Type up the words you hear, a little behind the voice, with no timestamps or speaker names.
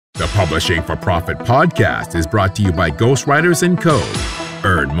The Publishing for Profit podcast is brought to you by Ghostwriters & Co.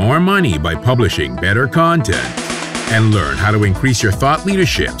 Earn more money by publishing better content and learn how to increase your thought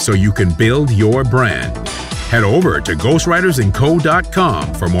leadership so you can build your brand. Head over to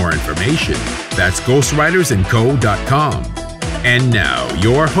ghostwritersandco.com for more information. That's ghostwritersandco.com. And now,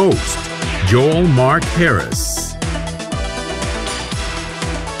 your host, Joel Mark Harris.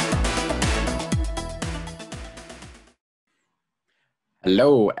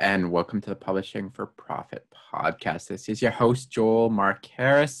 Hello, and welcome to the Publishing for Profit podcast. This is your host, Joel Mark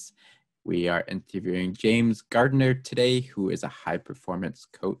Harris. We are interviewing James Gardner today, who is a high-performance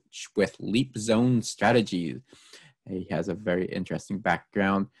coach with LeapZone Strategies. He has a very interesting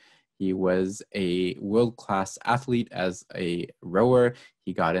background. He was a world-class athlete as a rower.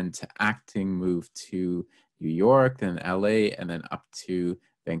 He got into acting, moved to New York, then LA, and then up to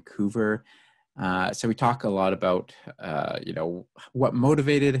Vancouver. So we talk a lot about, what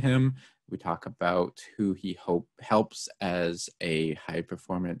motivated him. We talk about who he helps as a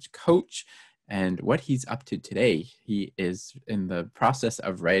high-performance coach and what he's up to today. He is in the process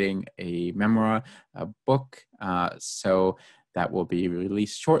of writing a memoir, a book, so that will be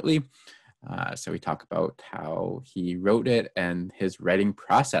released shortly. So we talk about how he wrote it and his writing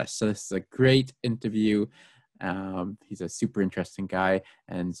process. So this is a great interview. He's a super interesting guy,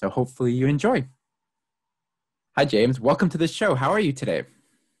 and so hopefully you enjoy. Hi, James. Welcome to the show. How are you today?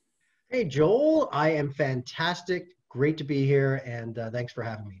 Hey, Joel. I am fantastic. Great to be here, and thanks for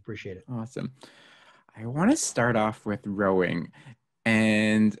having me. Appreciate it. Awesome. I want to start off with rowing,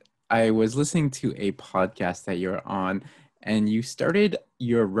 and I was listening to a podcast that you're on, and you started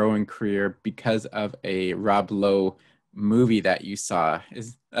your rowing career because of a Rob Lowe movie that you saw.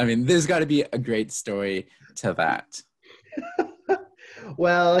 There's got to be a great story to that.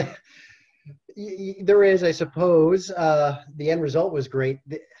 Well, there is, I suppose. The end result was great.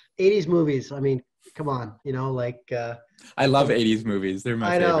 The 80s movies, come on, I love 80s movies. They're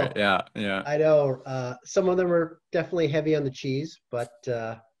my favorite. Yeah. I know. Some of them are definitely heavy on the cheese, but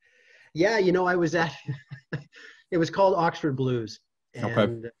I was at, it was called Oxford Blues.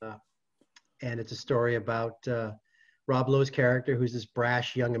 And, and it's a story about Rob Lowe's character, who's this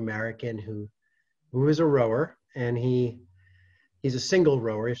brash young American who is a rower, and he's a single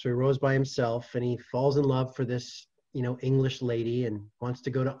rower, so he rows by himself, and he falls in love for this, English lady and wants to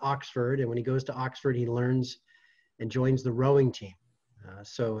go to Oxford. And when he goes to Oxford, he learns and joins the rowing team.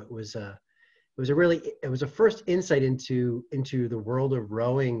 So it was a first insight into the world of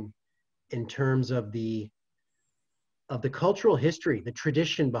rowing in terms of the cultural history, the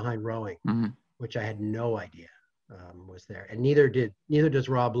tradition behind rowing, which I had no idea was there. And neither does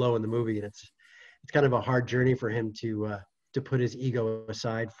Rob Lowe in the movie. And it's kind of a hard journey for him to put his ego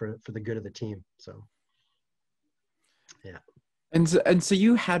aside for the good of the team. So, yeah. And so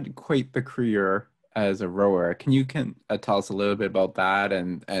you had quite the career as a rower. Can you tell us a little bit about that?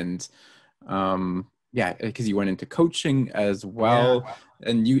 And because you went into coaching as well,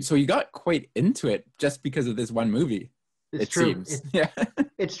 and you got quite into it just because of this one movie. It's true. Seems.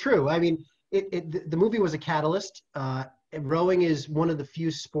 It's true. The movie was a catalyst. Rowing is one of the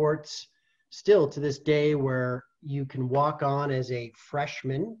few sports still to this day where you can walk on as a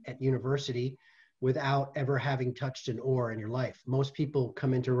freshman at university without ever having touched an oar in your life. Most people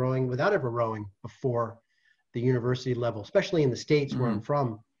come into rowing without ever rowing before the university level, especially in the States where I'm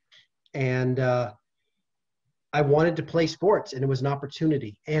from. And I wanted to play sports, and it was an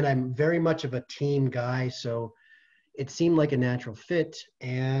opportunity. And I'm very much of a team guy, so it seemed like a natural fit.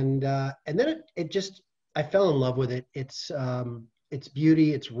 And then I fell in love with it. It's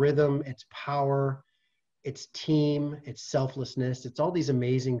beauty, it's rhythm, it's power, it's team, it's selflessness. It's all these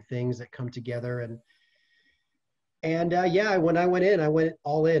amazing things that come together. When I went in, I went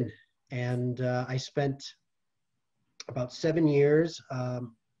all in. And I spent about 7 years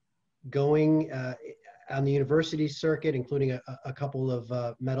going on the university circuit, including a couple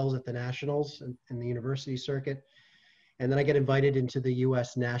of medals at the nationals in the university circuit. And then I get invited into the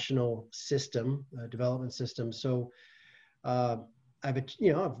U.S. national system, development system. So I've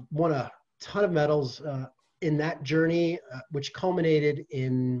won a ton of medals in that journey, which culminated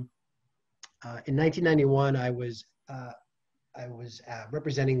in 1991. I was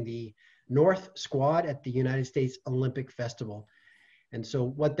representing the North Squad at the United States Olympic Festival. And so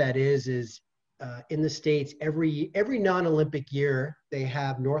what that is in the States, every non-Olympic year, they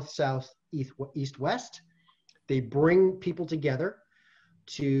have North, South, East, West. They bring people together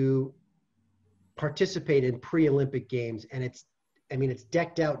to participate in pre-Olympic games. And it's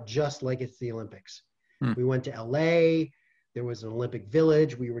decked out just like it's the Olympics. We went to LA, There was an Olympic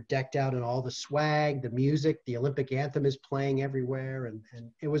village. We were decked out in all the swag, the music, the Olympic anthem is playing everywhere. And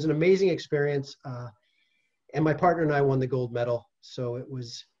it was an amazing experience. And my partner and I won the gold medal. So it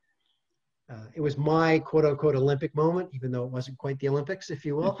was my quote unquote Olympic moment, even though it wasn't quite the Olympics, if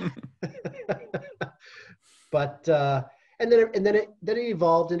you will. But, and then it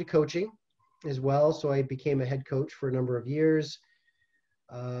evolved into coaching as well. So I became a head coach for a number of years.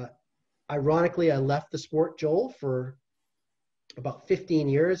 Ironically, I left the sport, Joel, for about 15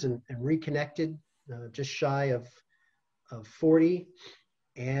 years and reconnected just shy of 40.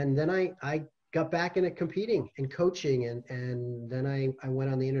 And then I got back into competing and coaching. And then I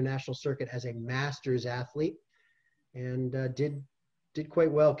went on the international circuit as a masters athlete and did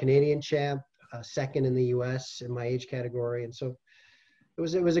quite well. Canadian champ, second in the US in my age category. And so it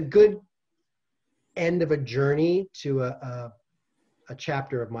was a good end of a journey to a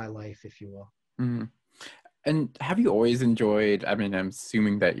chapter of my life, if you will. Mm. And have you always enjoyed, I mean, I'm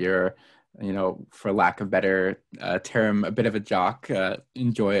assuming that you're, for lack of better term, a bit of a jock,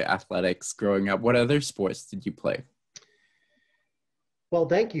 enjoy athletics growing up. What other sports did you play? Well,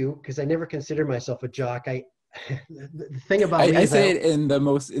 thank you, because I never considered myself a jock. The thing about me I say it in the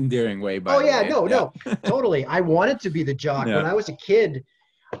most endearing way, by the way. No, totally. I wanted to be the jock. When I was a kid,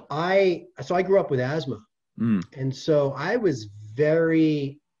 I grew up with asthma. And so I was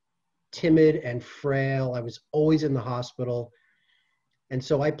very timid and frail. I was always in the hospital. And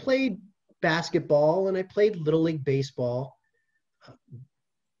so I played basketball and I played Little League baseball,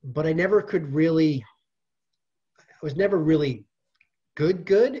 but I was never really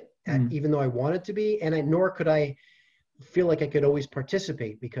good, even though I wanted to be, nor could I feel like I could always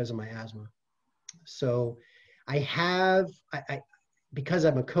participate because of my asthma. So because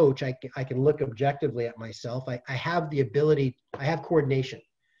I'm a coach, I can look objectively at myself. I have the ability, I have coordination.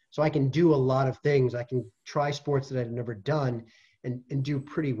 So I can do a lot of things. I can try sports that I've never done and do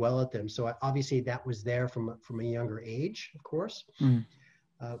pretty well at them. So obviously that was there from a younger age, of course.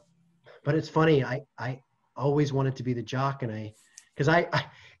 But it's funny, I always wanted to be the jock, and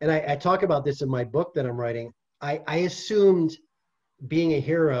I talk about this in my book that I'm writing. I assumed being a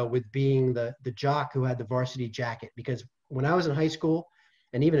hero with being the jock who had the varsity jacket, because when I was in high school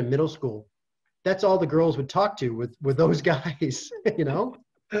and even in middle school, that's all the girls would talk to with those guys,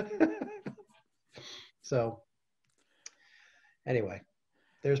 So anyway,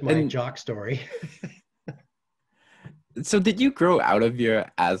 there's my jock story. So did you grow out of your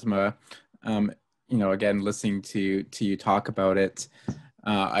asthma? Again, listening to you talk about it,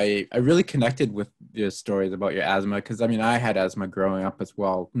 I really connected with your stories about your asthma, because I had asthma growing up as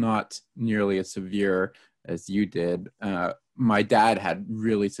well, not nearly as severe as you did. My dad had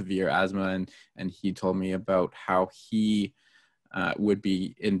really severe asthma, and he told me about how he would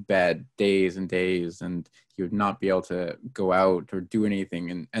be in bed days and days, and he would not be able to go out or do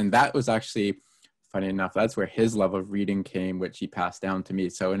anything. And that was actually, funny enough, that's where his love of reading came, which he passed down to me.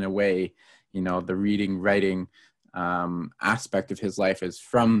 So in a way, the reading, writing aspect of his life is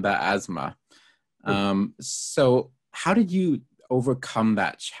from the asthma. So how did you overcome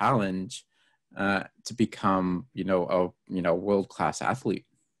that challenge to become, a world-class athlete?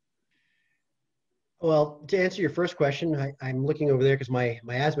 Well, to answer your first question, I'm looking over there because my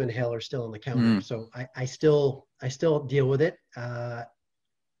asthma inhaler is still on the counter. So I still deal with it.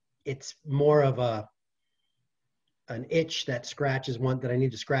 It's more of an itch that I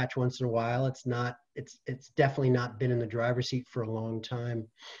need to scratch once in a while. It's definitely not been in the driver's seat for a long time.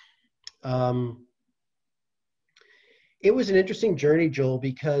 It was an interesting journey, Joel,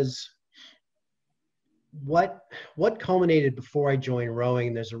 because what culminated before I joined rowing,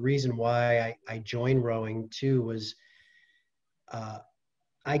 and there's a reason why I joined rowing too, was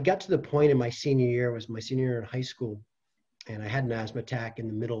I got to the point in my senior year in high school, and I had an asthma attack in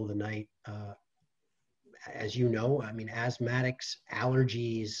the middle of the night. As you know, asthmatics,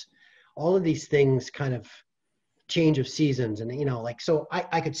 allergies, all of these things kind of change of seasons. And, so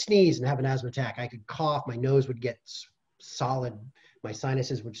I could sneeze and have an asthma attack. I could cough, my nose would get solid, my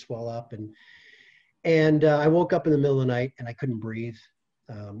sinuses would swell up. And I woke up in the middle of the night and I couldn't breathe.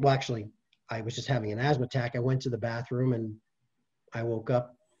 Well, actually, I was just having an asthma attack. I went to the bathroom and I woke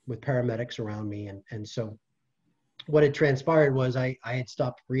up with paramedics around me. And so what had transpired was I had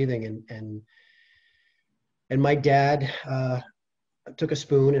stopped breathing, and my dad took a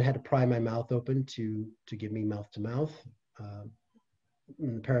spoon and had to pry my mouth open to give me mouth to mouth.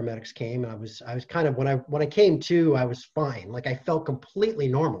 The paramedics came, and I was kind of, when I came to, I was fine. Like, I felt completely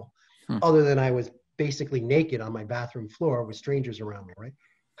normal, other than I was basically naked on my bathroom floor with strangers around me, right?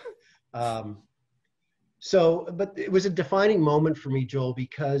 But it was a defining moment for me, Joel,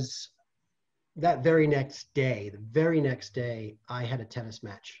 because that the very next day, I had a tennis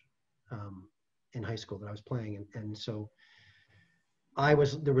match in high school that I was playing. And so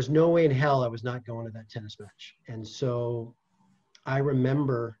there was no way in hell I was not going to that tennis match. And so I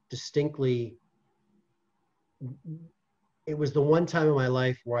remember distinctly, it was the one time in my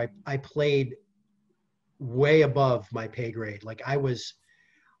life where I played way above my pay grade. Like I was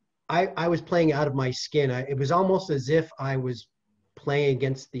playing out of my skin. It was almost as if I was playing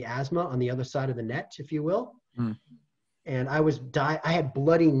against the asthma on the other side of the net, if you will. Mm. And I had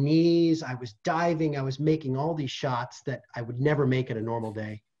bloody knees. I was diving. I was making all these shots that I would never make in a normal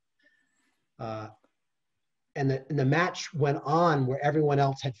day. And the match went on where everyone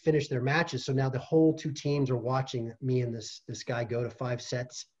else had finished their matches. So now the whole two teams are watching me and this guy go to 5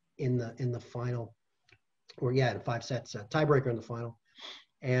 sets in the final. Or yeah, in 5 sets, tiebreaker in the final.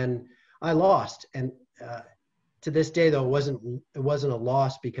 And I lost. And to this day, though, it wasn't a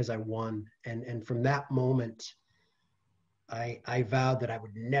loss because I won. And from that moment, I vowed that I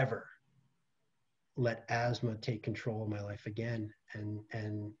would never let asthma take control of my life again.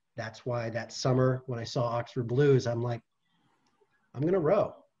 And that's why that summer when I saw Oxford Blues, I'm like, I'm going to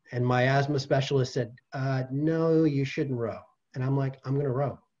row. And my asthma specialist said, no, you shouldn't row. And I'm like, I'm going to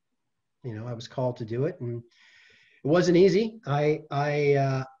row. You know, I was called to do it, and it wasn't easy. I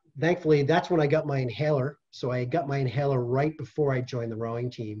thankfully, that's when I got my inhaler. So I got my inhaler right before I joined the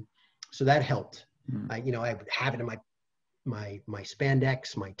rowing team. So that helped. I would have it in my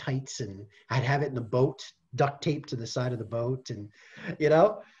spandex, my tights, and I'd have it in the boat, duct taped to the side of the boat. And,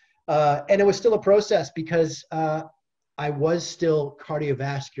 and it was still a process because I was still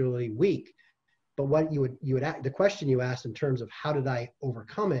cardiovascularly weak. But what the question you asked in terms of how did I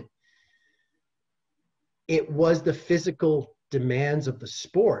overcome it, it was the physical demands of the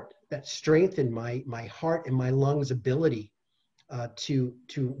sport that strengthened my heart and my lungs ability to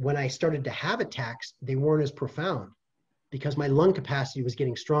when I started to have attacks, they weren't as profound because my lung capacity was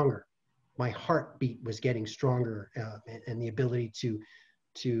getting stronger. My heartbeat was getting stronger and the ability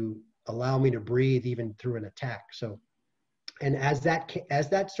to allow me to breathe even through an attack. So, and as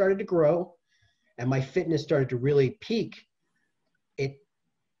that started to grow and my fitness started to really peak,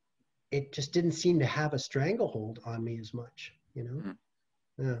 it just didn't seem to have a stranglehold on me as much,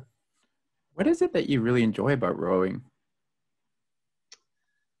 Yeah. What is it that you really enjoy about rowing?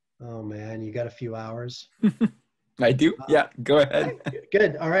 Oh man, you got a few hours? I do. Yeah, go ahead.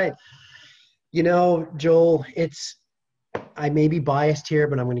 Good. All right. Joel, I may be biased here,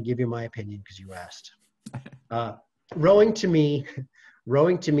 but I'm going to give you my opinion because you asked. Rowing to me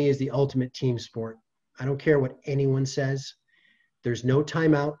is the ultimate team sport. I don't care what anyone says. There's no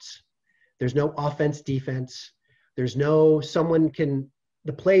timeouts. There's no offense, defense. There's no the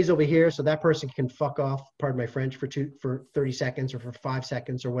play's over here, so that person can fuck off, pardon my French, for 30 seconds or for 5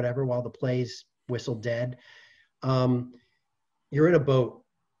 seconds or whatever while the play's whistled dead. You're in a boat,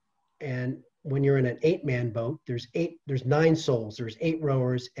 and when you're in an 8-man boat, there's 9 souls, there's 8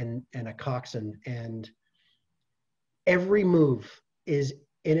 rowers and a coxswain, and every move is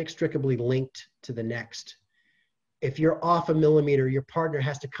inextricably linked to the next. If you're off a millimeter, your partner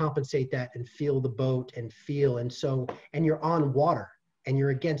has to compensate that and feel the boat and you're on water and you're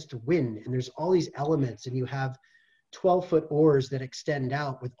against wind and there's all these elements and you have 12-foot oars that extend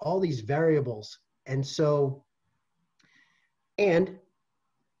out with all these variables. And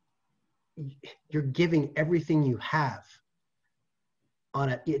you're giving everything you have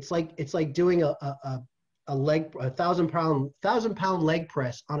it's like doing a 1,000-pound leg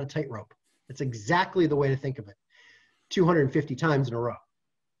press on a tightrope. It's exactly the way to think of it. 250 times in a row.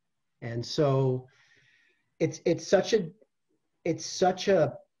 And so it's such a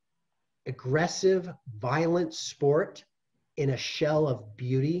aggressive, violent sport in a shell of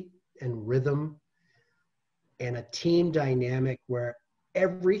beauty and rhythm and a team dynamic where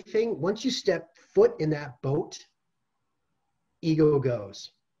everything, once you step foot in that boat, ego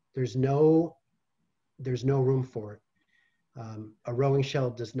goes. There's no room for it. A rowing shell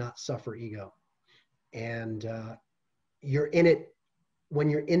does not suffer ego. And you're in it. When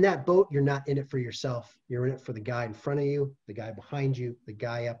you're in that boat, you're not in it for yourself. You're in it for the guy in front of you, the guy behind you, the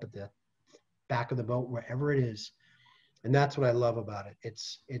guy up at the back of the boat, wherever it is. And that's what I love about it.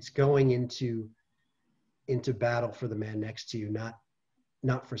 It's going into battle for the man next to you, not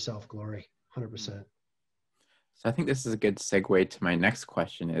for self-glory, 100%. So I think this is a good segue to my next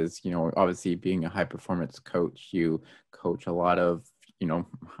question is, obviously being a high performance coach, you coach a lot of,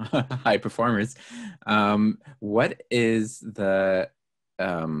 high performers. What is the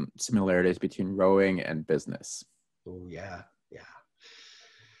similarities between rowing and business? Oh yeah.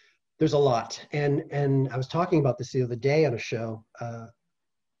 There's a lot. And I was talking about this the other day on a show.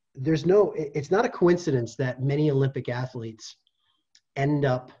 it's not a coincidence that many Olympic athletes end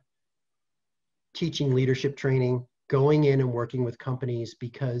up teaching leadership training, going in and working with companies,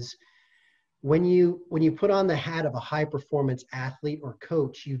 because when you put on the hat of a high performance athlete or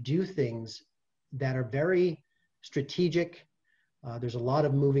coach, you do things that are very strategic. There's a lot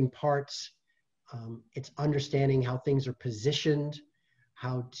of moving parts. It's understanding how things are positioned,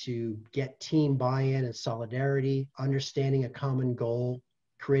 how to get team buy-in and solidarity, understanding a common goal,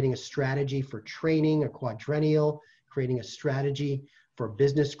 creating a strategy for training, a quadrennial, creating a strategy for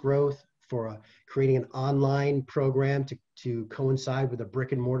business growth, for creating an online program to coincide with a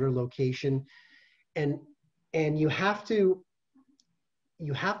brick and mortar location. And you have to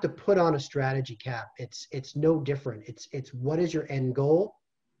put on a strategy cap. It's no different. It's what is your end goal?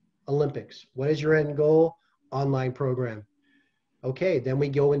 Olympics. What is your end goal? Online program. Okay, then we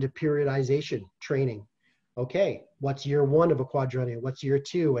go into periodization training. Okay, what's year one of a quadrennial? What's year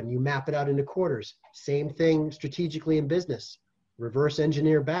two? And you map it out into quarters. Same thing strategically in business. Reverse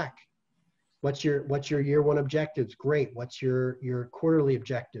engineer back. What's your year one objectives? Great. What's your quarterly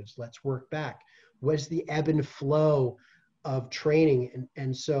objectives? Let's work back. What's the ebb and flow of training?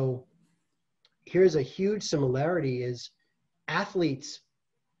 And so here's a huge similarity is athletes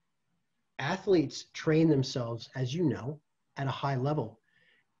train themselves, as you know, at a high level.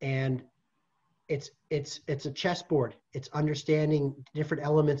 And it's a chessboard. It's understanding different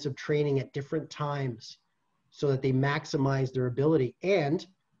elements of training at different times so that they maximize their ability, and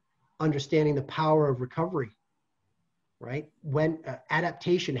understanding the power of recovery, right? When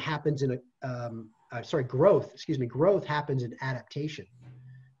adaptation happens in growth happens in adaptation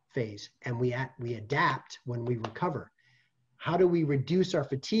phase, and we adapt when we recover. How do we reduce our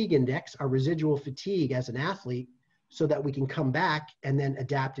fatigue index, our residual fatigue as an athlete, so that we can come back and then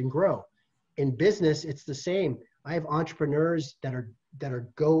adapt and grow? In business, it's the same. I have entrepreneurs that are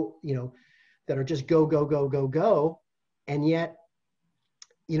just go, and yet,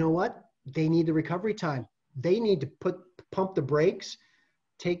 you know what? They need the recovery time. They need to pump the brakes,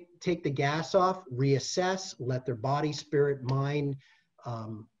 take the gas off, reassess, let their body, spirit, mind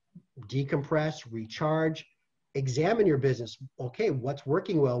decompress, recharge, examine your business. Okay, what's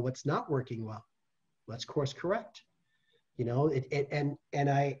working well, what's not working well? Let's course correct. You know,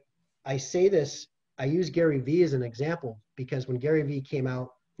 I say this, I use Gary Vee as an example, because when Gary Vee came out,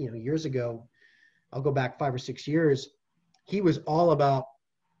 years ago, I'll go back 5 or 6 years, he was all about,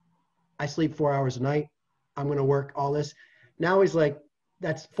 I sleep 4 hours a night, I'm going to work all this. Now he's like,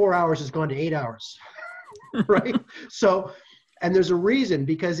 that's 4 hours has gone to 8 hours, right? So, and there's a reason,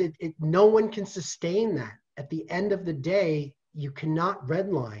 because no one can sustain that. At the end of the day, you cannot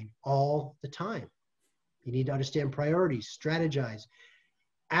redline all the time. You need to understand priorities, strategize.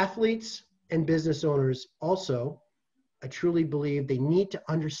 Athletes and business owners also, I truly believe they need to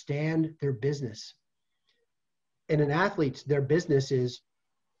understand their business. And an athlete's, their business is,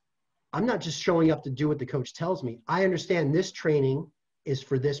 I'm not just showing up to do what the coach tells me. I understand this training is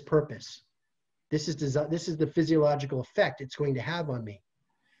for this purpose. This is the physiological effect it's going to have on me.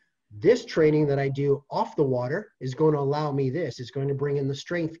 This training that I do off the water is going to allow me this. It's going to bring in the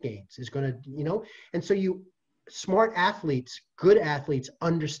strength gains. It's going to, and so smart athletes, good athletes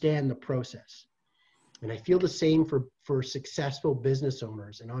understand the process. And I feel the same for successful business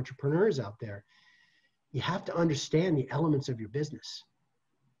owners and entrepreneurs out there. You have to understand the elements of your business.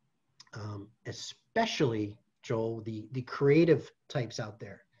 Especially, Joel, the creative types out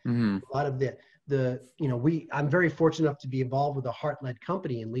there. Mm-hmm. A lot of I'm very fortunate enough to be involved with a heart-led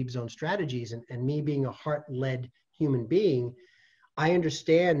company in LeapZone Strategies, and me being a heart-led human being, I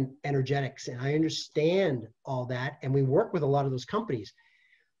understand energetics and I understand all that. And we work with a lot of those companies,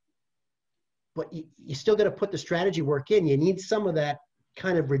 but you still got to put the strategy work in. You need some of that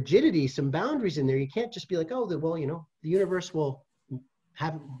kind of rigidity, some boundaries in there. You can't just be like, the universe will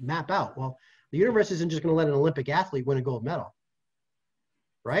map out. Well, the universe isn't just going to let an Olympic athlete win a gold medal,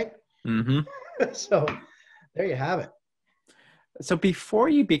 right? Mm-hmm. So there you have it. So before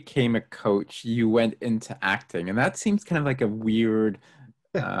you became a coach, you went into acting, and that seems kind of like a weird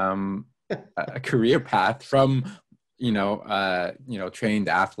a career path from trained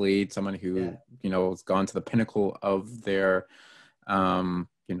athlete, someone who has gone to the pinnacle of their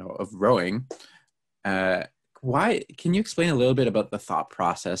of rowing. Why? Can you explain a little bit about the thought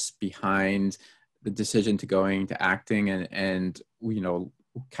process behind the decision to going to acting, and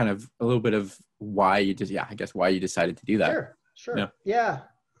kind of a little bit of why you why you decided to do that? Sure. Yeah.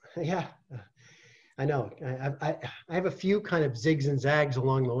 I know. I have a few kind of zigs and zags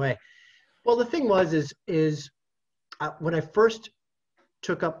along the way. Well, the thing was when I first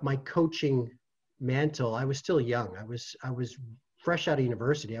took up my coaching mantle, I was still young. I was fresh out of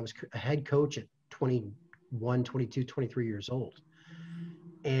university. I was a head coach at 21, 22, 23 years old.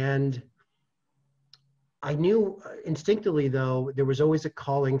 And I knew instinctively, though, there was always a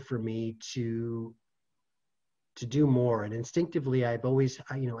calling for me to do more. And instinctively, I've always,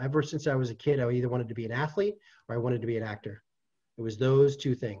 ever since I was a kid, I either wanted to be an athlete or I wanted to be an actor. It was those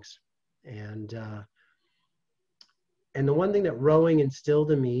two things. And the one thing that rowing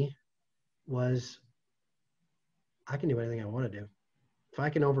instilled in me was I can do anything I want to do. If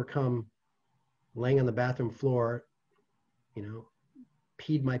I can overcome laying on the bathroom floor,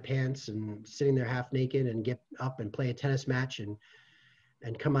 peed my pants and sitting there half naked and get up and play a tennis match and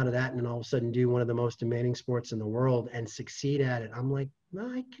come out of that and then all of a sudden do one of the most demanding sports in the world and succeed at it, I'm like,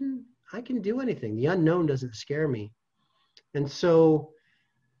 well, I can do anything. The unknown doesn't scare me. And so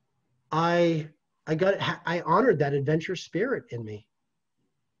I honored that adventure spirit in me.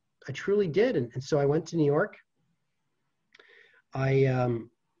 I truly did. And so I went to New York.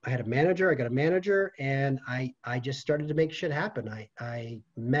 I had a manager, I got a manager, and I just started to make shit happen. I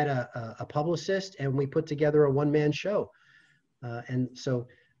met a publicist and we put together a one-man show. And so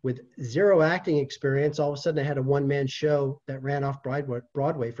with zero acting experience, all of a sudden I had a one-man show that ran off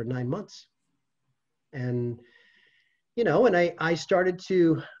Broadway for 9 months. And, and I started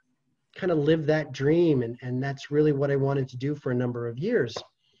to kind of live that dream. And that's really what I wanted to do for a number of years.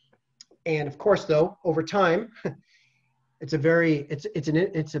 And of course, though, over time, it's a very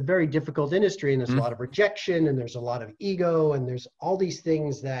difficult industry, and there's a lot of rejection and there's a lot of ego and there's all these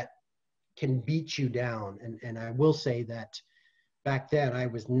things that can beat you down. And I will say that back then I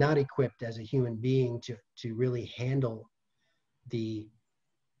was not equipped as a human being to really handle the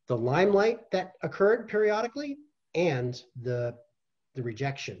limelight that occurred periodically and the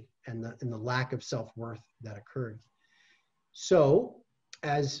rejection and the lack of self-worth that occurred. So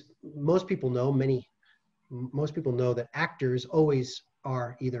as most people know that actors always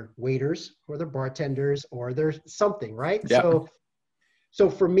are either waiters or they're bartenders or they're something, right? Yeah. So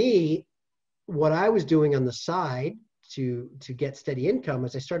for me, what I was doing on the side to get steady income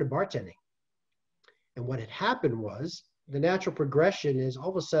is I started bartending. And what had happened was the natural progression is all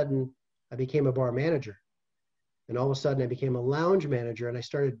of a sudden I became a bar manager. And all of a sudden I became a lounge manager, and I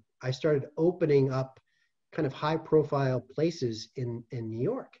started opening up kind of high profile places in New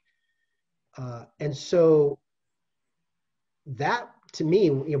York. And so that to me,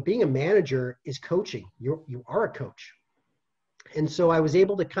 being a manager is coaching. You are a coach. And so I was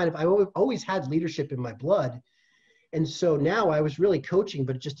able to I always had leadership in my blood. And so now I was really coaching,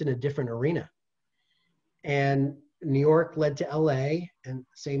 but just in a different arena. And New York led to LA, and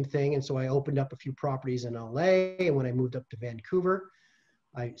same thing. And so I opened up a few properties in LA. And when I moved up to Vancouver,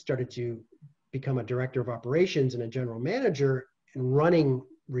 I started to become a director of operations and a general manager and running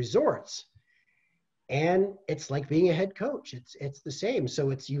resorts. And it's like being a head coach. It's the same.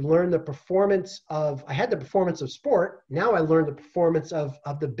 So you learn the performance I had the performance of sport. Now I learned the performance of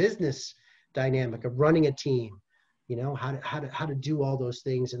the business dynamic of running a team, how to do all those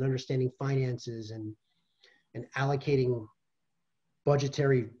things and understanding finances and allocating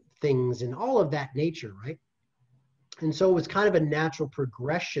budgetary things and all of that nature, right? And so it was kind of a natural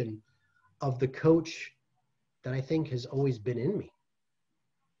progression of the coach that I think has always been in me.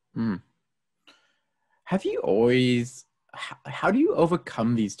 Have you always, how do you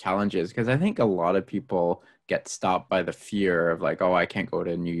overcome these challenges? Because I think a lot of people get stopped by the fear of like, oh, I can't go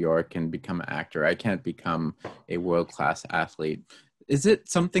to New York and become an actor. I can't become a world-class athlete. Is it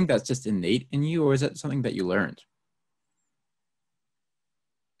something that's just innate in you, or is it something that you learned?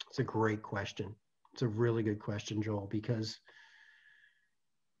 It's a great question. It's a really good question, Joel, because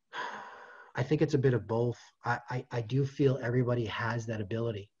I think it's a bit of both. I do feel everybody has that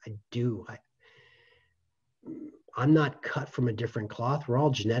ability. I do. I'm not cut from a different cloth. We're all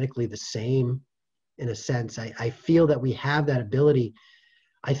genetically the same in a sense. I feel that we have that ability.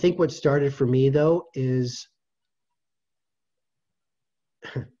 I think what started for me though is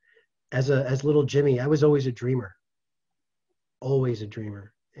as little Jimmy, I was always a dreamer. Always a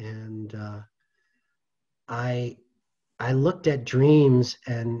dreamer. And I looked at dreams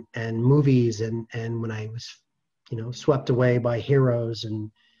and movies and when I was, swept away by heroes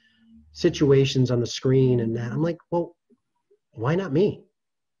and situations on the screen and that, I'm like, well, why not me?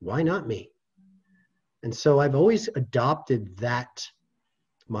 Why not me? And so I've always adopted that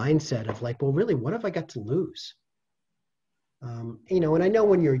mindset of like, well, really, what have I got to lose? And I know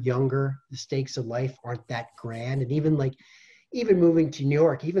when you're younger, the stakes of life aren't that grand. And even moving to New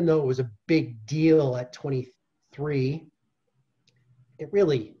York, even though it was a big deal at 23, it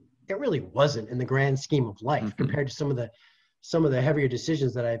really wasn't in the grand scheme of life compared to some of the heavier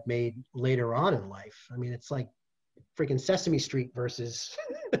decisions that I've made later on in life. I mean, it's like freaking Sesame Street versus,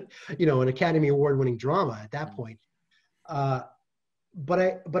 an Academy Award winning drama at that point. But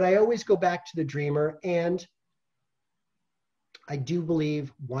I always go back to the dreamer, and I do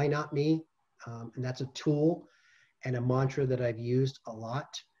believe, why not me? And that's a tool and a mantra that I've used a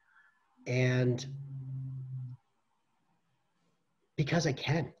lot. And because I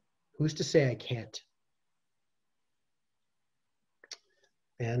can. Who's to say I can't?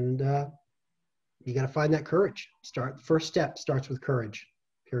 And you got to find that courage. First step starts with courage,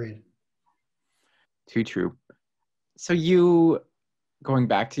 period. Too true. So going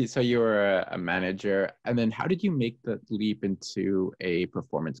back to, so you were a manager, and then how did you make the leap into a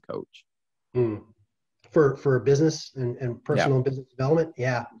performance coach? For business and personal and business development?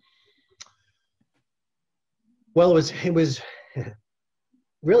 Yeah. Well, it was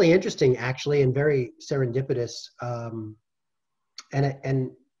really interesting, actually, and very serendipitous.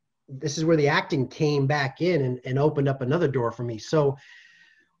 And this is where the acting came back in and opened up another door for me. So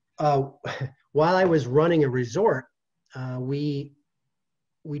while I was running a resort, we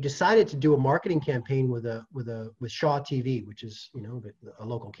decided to do a marketing campaign with Shaw TV, which is a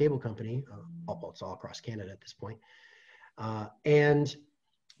local cable company. It's all across Canada at this point, and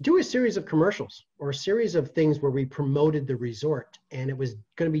do a series of commercials or a series of things where we promoted the resort, and it was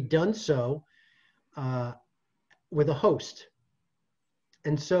going to be done so with a host.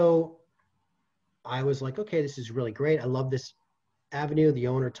 And so I was like, okay, this is really great. I love this avenue. The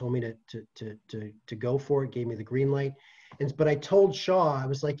owner told me to go for it, gave me the green light. But I told Shaw, I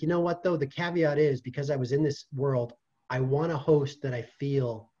was like, you know what though? The caveat is, because I was in this world, I want a host that I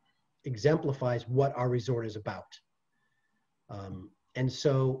feel exemplifies what our resort is about. And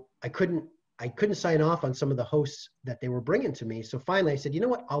so I couldn't sign off on some of the hosts that they were bringing to me. So finally I said, you know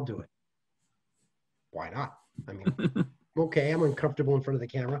what? I'll do it. Why not? I mean, okay, I'm uncomfortable in front of the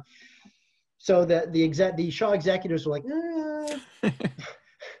camera. So the Shaw executives were like,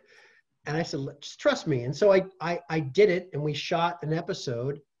 and I said, just trust me. And so I did it, and we shot an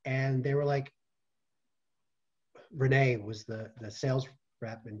episode, and they were like, Renee was the sales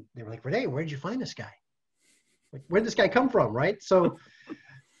rep, and they were like, Renee, where did you find this guy? Like, where'd this guy come from, right? So,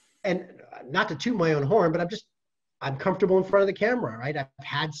 and not to toot my own horn, but I'm comfortable in front of the camera, right? I've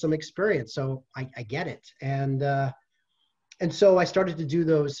had some experience, so I get it. And so I started to do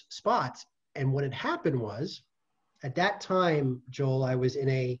those spots. And what had happened was, at that time, Joel, I was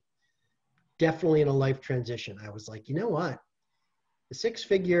definitely in a life transition. I was like, you know what? The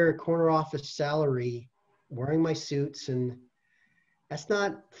 6-figure corner office salary, wearing my suits, and that's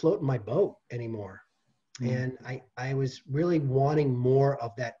not floating my boat anymore. And I was really wanting more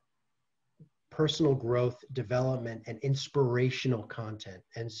of that personal growth, development, and inspirational content.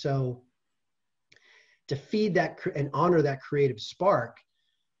 And so to feed that and honor that creative spark,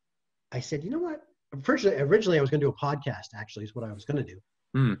 I said, you know what? Originally I was going to do a podcast, actually, is what I was going to do.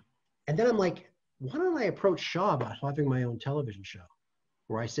 And then I'm like, why don't I approach Shaw about having my own television show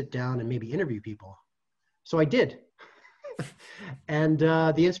where I sit down and maybe interview people? So I did. And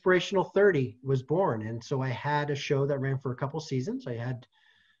the Inspirational 30 was born. And so I had a show that ran for a couple seasons. I had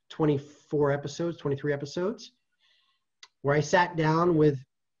 23 episodes, where I sat down with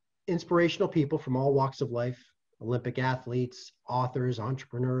inspirational people from all walks of life, Olympic athletes, authors,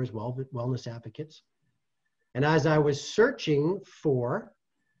 entrepreneurs, wellness advocates. And as I was searching for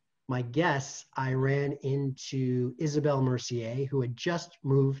my guests, I ran into Isabelle Mercier, who had just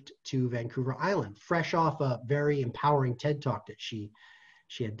moved to Vancouver Island, fresh off a very empowering TED Talk that she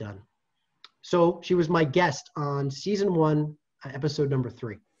had done. So she was my guest on season 1, episode number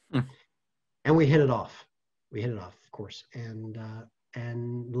 3. And we hit it off. Of course. And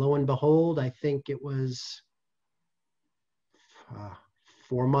lo and behold, I think it was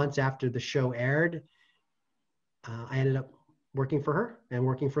 4 months after the show aired, I ended up working for her and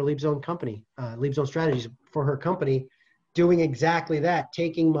working for LeapZone Strategies for her company, doing exactly that,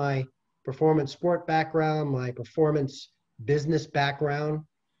 taking my performance sport background, my performance business background,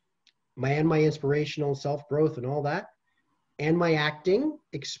 my inspirational self-growth and all that, and my acting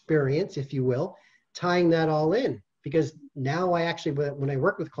experience, if you will, tying that all in. Because now I actually, when I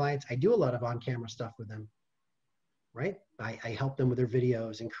work with clients, I do a lot of on-camera stuff with them, right? I help them with their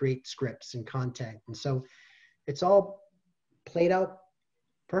videos and create scripts and content. And so it's all played out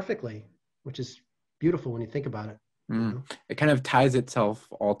perfectly, which is beautiful when you think about it. You know? It kind of ties itself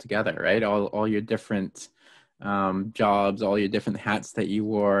all together, right? All your different jobs, all your different hats that you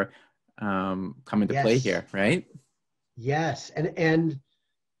wore come into play here, right? Yes. And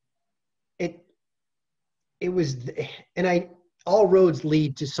it was, and all roads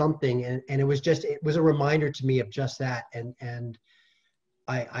lead to something. And it was a reminder to me of just that. And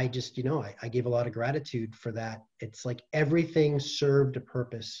I just, I gave a lot of gratitude for that. It's like everything served a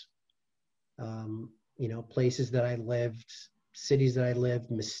purpose. Places that I lived, cities that I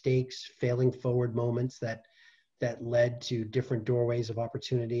lived, mistakes, failing forward moments that led to different doorways of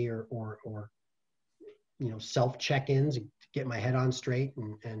opportunity or self check-ins to get my head on straight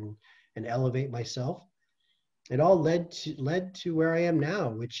and elevate myself. It all led to where I am now,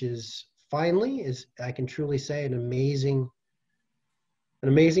 which is finally, is I can truly say, an amazing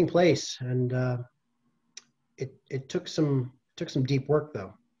place. And it took some deep work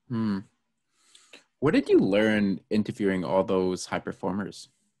though. What did you learn interviewing all those high performers?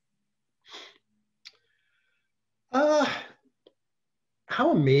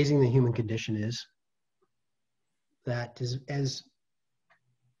 How amazing the human condition is. That is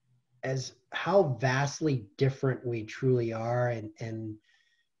as how vastly different we truly are, and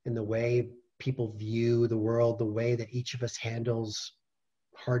the way people view the world, the way that each of us handles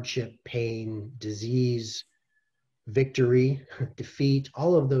hardship, pain, disease, victory, defeat,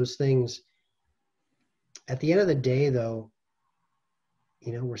 all of those things. At the end of the day, though,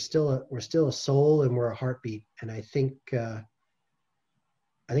 we're still a soul and we're a heartbeat. And I think that's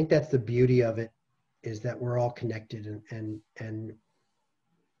the beauty of it, is that we're all connected, and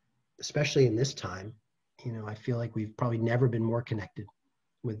especially in this time, I feel like we've probably never been more connected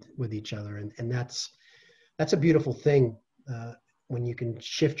with each other. And that's a beautiful thing, when you can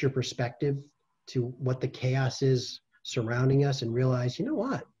shift your perspective to what the chaos is surrounding us and realize, you know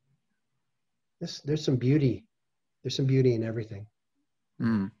what? There's some beauty. There's some beauty in everything.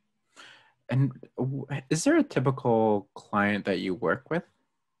 And is there a typical client that you work with?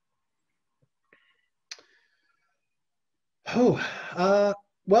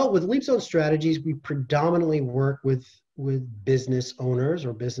 Well, with LeapZone Strategies, we predominantly work with business owners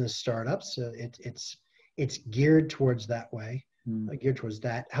or business startups. It's geared towards that way, geared towards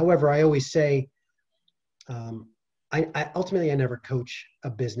that. However, I always say, I ultimately never coach a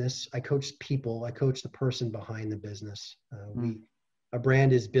business. I coach people. I coach the person behind the business. A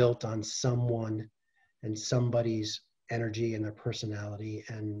brand is built on someone and somebody's energy and their personality,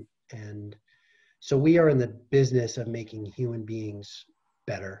 and so we are in the business of making human beings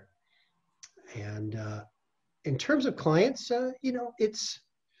better. And in terms of clients,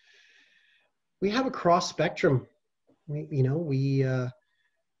 we have a cross spectrum. We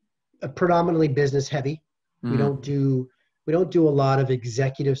predominantly business heavy. We don't do a lot of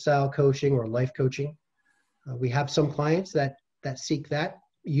executive style coaching or life coaching. We have some clients that seek that.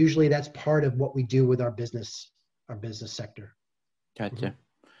 Usually that's part of what we do with our business sector. Gotcha.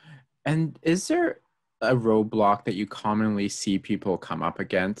 And is there a roadblock that you commonly see people come up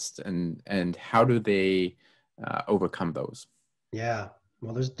against, and how do they overcome those? Yeah,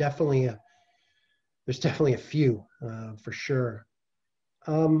 well, there's definitely a few, for sure.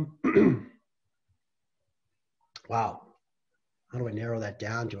 Wow. How do I narrow that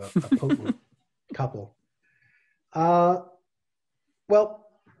down to a potent couple? Well,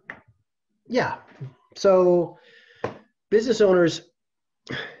 yeah. So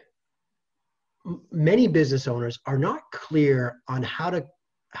many business owners are not clear on how to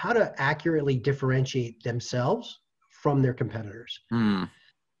accurately differentiate themselves from their competitors. And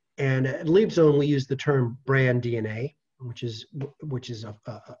at LeapZone, we use the term brand DNA, which is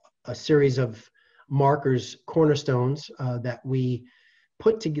a series of markers, cornerstones, that we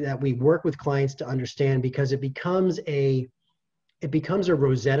put together, that we work with clients to understand, because it becomes a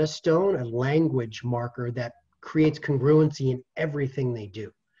Rosetta Stone, a language marker that creates congruency in everything they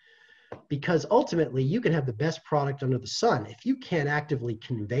do. Because ultimately, you can have the best product under the sun. If you can't actively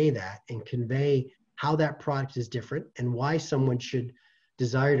convey that and convey how that product is different and why someone should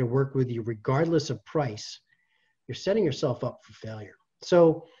desire to work with you regardless of price, you're setting yourself up for failure.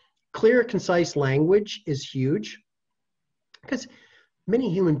 So clear, concise language is huge, because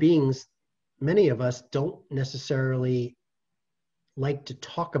many human beings, many of us, don't necessarily like to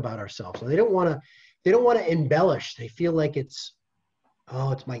talk about ourselves. So they don't want to embellish. They feel like it's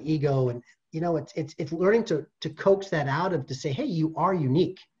my ego. And it's learning to coax that out of, to say, hey, you are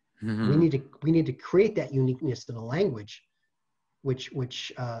unique. We need to create that uniqueness in a language which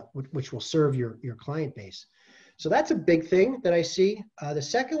will serve your client base. So that's a big thing that I see. The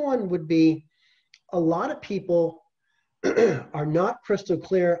second one would be, a lot of people are not crystal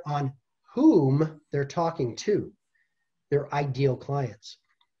clear on whom they're talking to, their ideal clients.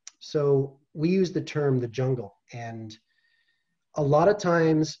 So we use the term the jungle, and a lot of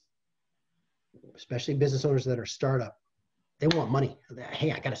times, especially business owners that are startup, they want money.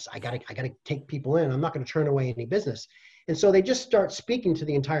 Hey, I gotta take people in. I'm not going to turn away any business. And so they just start speaking to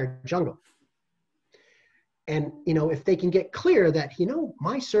the entire jungle. And, if they can get clear that,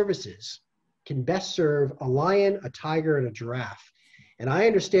 my services can best serve a lion, a tiger, and a giraffe. And I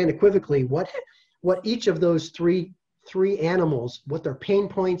understand equivocally what each of those three animals, what their pain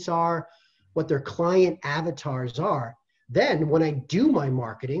points are, what their client avatars are. Then when I do my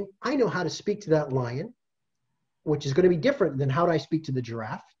marketing, I know how to speak to that lion, which is going to be different than how do I speak to the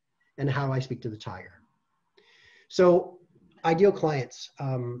giraffe and how do I speak to the tiger. So ideal clients,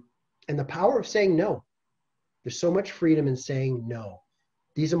 and the power of saying no. There's so much freedom in saying no.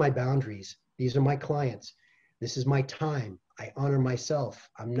 These are my boundaries. These are my clients. This is my time. I honor myself.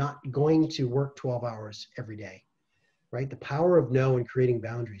 I'm not going to work 12 hours every day, right? The power of no and creating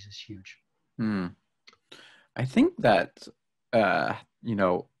boundaries is huge. I think that,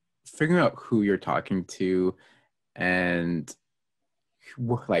 figuring out who you're talking to and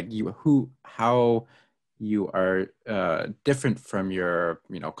how you are different from your,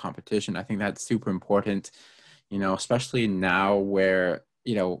 competition. I think that's super important, especially now where,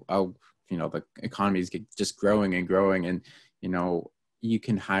 the economy is just growing and growing, and, you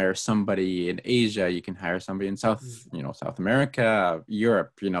can hire somebody in Asia, you can hire somebody in South America,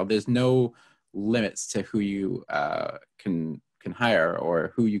 Europe, there's no limits to who you can hire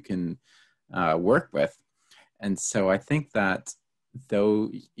or who you can work with. And so I think that though,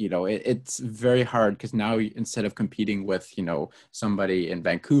 it's very hard because now instead of competing with, somebody in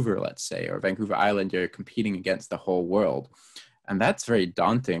Vancouver, let's say, or Vancouver Island, you're competing against the whole world. And that's very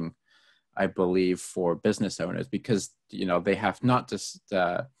daunting, I believe, for business owners because, they have not just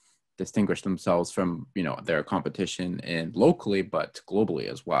distinguished themselves from, their competition locally, but globally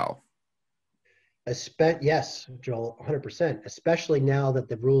as well. Yes, Joel, 100%, especially now that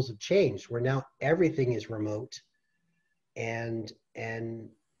the rules have changed, where now everything is remote. And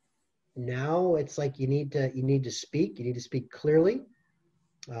now it's like you need to speak clearly,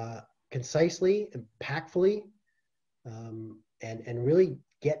 concisely, impactfully, and really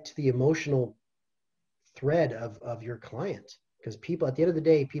get to the emotional thread of your client. Because people, at the end of the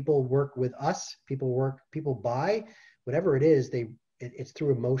day, people work with us, people buy, whatever it is, it's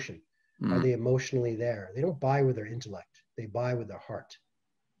through emotion. Are they emotionally there? They don't buy with their intellect. They buy with their heart.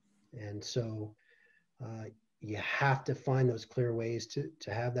 And so you have to find those clear ways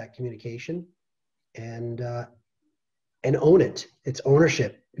to have that communication and own it. It's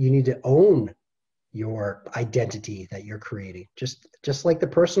ownership. You need to own your identity that you're creating, just like the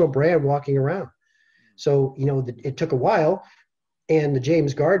personal brand walking around. So, it took a while. And the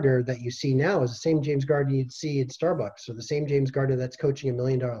James Gardner that you see now is the same James Gardner you'd see at Starbucks, or the same James Gardner that's coaching $1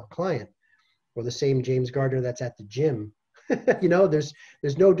 million client, or the same James Gardner that's at the gym.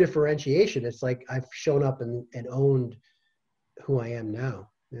 There's no differentiation. It's like I've shown up and owned who I am now.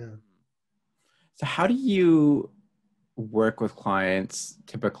 Yeah. So how do you work with clients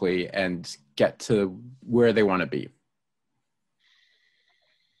typically and get to where they want to be?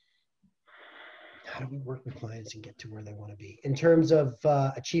 How do we work with clients and get to where they want to be in terms of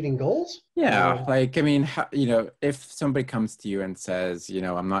achieving goals? Yeah, if somebody comes to you and says,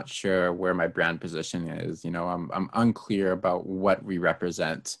 I'm not sure where my brand position is, I'm unclear about what we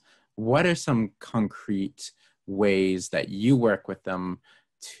represent. What are some concrete ways that you work with them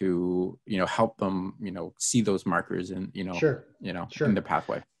to, help them, see those markers and, Sure. in the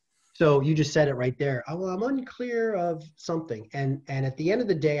pathway? So you just said it right there. Oh, well, I'm unclear of something. And at the end of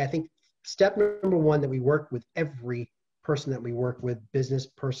the day, I think step number one that we work with every person that we work with, business,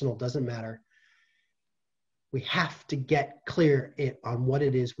 personal, doesn't matter. We have to get clear on what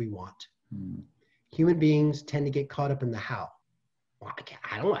it is we want. Human beings tend to get caught up in the how. Well,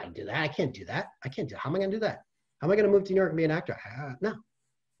 I don't want to do that. I can't do that. How am I going to do that? How am I going to move to New York and be an actor? No,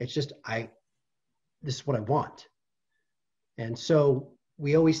 it's just, this is what I want. And so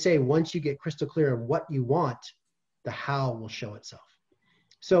we always say, once you get crystal clear on what you want, the how will show itself.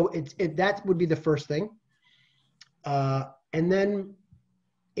 So that would be the first thing. And then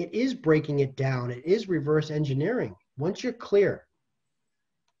it is breaking it down. It is reverse engineering. Once you're clear,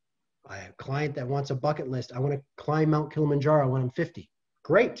 I have a client that wants a bucket list. I want to climb Mount Kilimanjaro when I'm 50.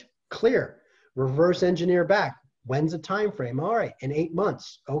 Great, clear. Reverse engineer back. When's the time frame? All right, in 8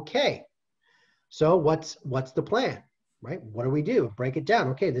 months. Okay. So what's the plan, right? What do we do? Break it down.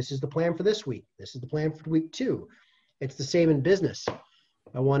 Okay, this is the plan for this week. This is the plan for week 2. It's the same in business.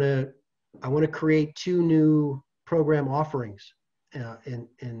 I want to create 2 new program offerings in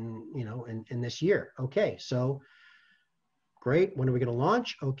this year. Okay, so great. When are we going to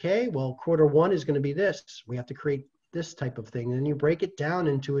launch? Okay, well, quarter 1 is going to be this. We have to create this type of thing. And then you break it down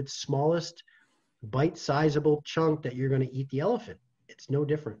into its smallest bite-sizable chunk that you're going to eat the elephant. It's no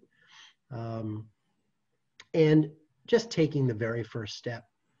different. And just taking the very first step.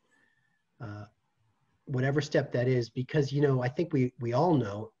 whatever step that is, because, you know, I think we all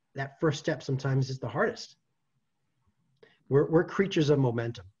know that first step sometimes is the hardest. We're creatures of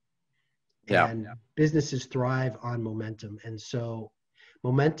momentum, and businesses thrive on momentum. And so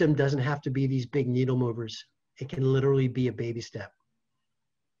momentum doesn't have to be these big needle movers. It can literally be a baby step.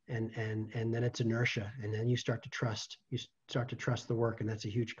 And then it's inertia. And then you start to trust the work. And that's a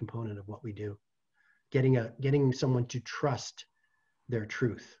huge component of what we do. Getting someone to trust their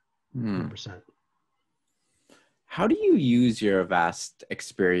truth, 100%. How do you use your vast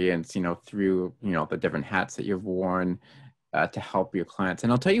experience, you know, through, you know, the different hats that you've worn to help your clients?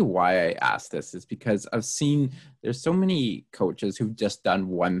 And I'll tell you why I asked this is because I've seen there's so many coaches who've just done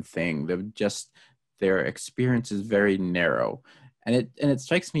one thing. Their experience is very narrow. And it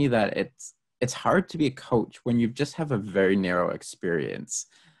strikes me that it's hard to be a coach when you just have a very narrow experience.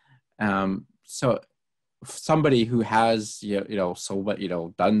 So somebody who has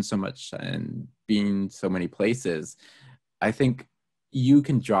done so much and been so many places, I think you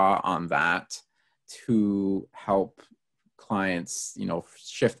can draw on that to help clients, you know,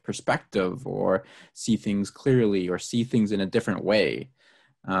 shift perspective or see things clearly or see things in a different way.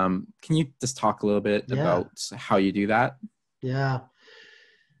 Can you just talk a little bit about how you do that? Yeah,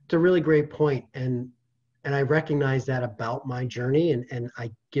 it's a really great point. And I recognize that about my journey, and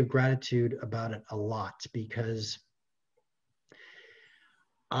I give gratitude about it a lot, because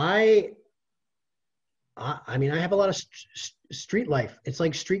I mean, I have a lot of street life. It's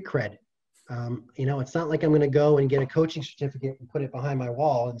like street cred. You know, it's not like I'm going to go and get a coaching certificate and put it behind my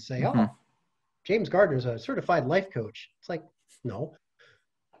wall and say, oh, James Gardner is a certified life coach. It's like, no,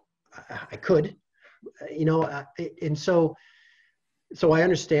 I could, you know, and so I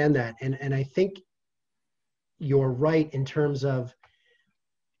understand that. And I think you're right in terms of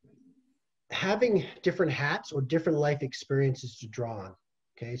having different hats or different life experiences to draw on.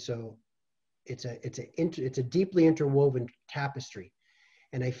 Okay. So it's a deeply interwoven tapestry.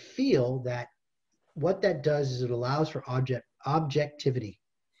 And I feel that what that does is it allows for objectivity.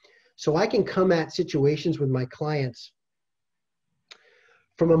 So I can come at situations with my clients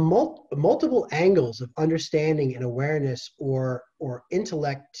from multiple angles of understanding and awareness or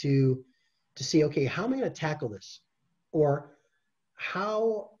intellect to see, okay, how am I going to tackle this? Or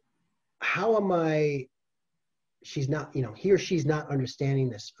how am I, she's not, you know, he or she's not understanding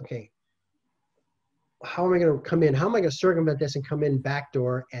this. Okay, how am I going to come in? How am I going to circumvent this and come in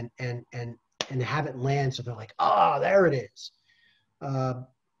backdoor and have it land so they're like, oh, there it is.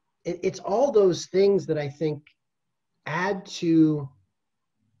 It's all those things that I think add to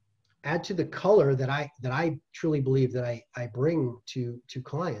the color that I truly believe that I bring to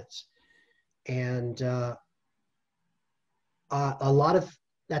clients. And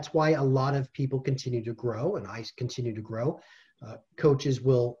that's why a lot of people continue to grow, and I continue to grow. Coaches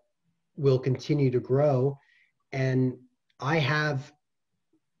will continue to grow, and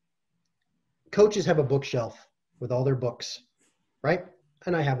coaches have a bookshelf with all their books, right?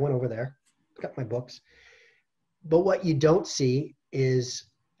 And I have one over there. I've got my books. But what you don't see is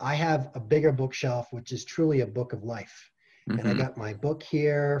I have a bigger bookshelf, which is truly a book of life. And I got my book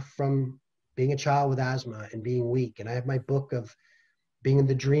here from being a child with asthma and being weak. And I have my book of being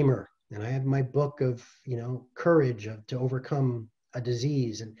the dreamer. And I have my book of, you know, courage to overcome a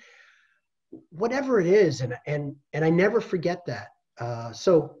disease and whatever it is. And I never forget that.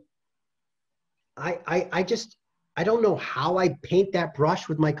 So I don't know how I paint that brush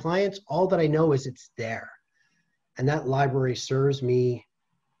with my clients. All that I know is it's there. And that library serves me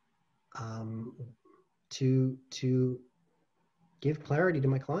to give clarity to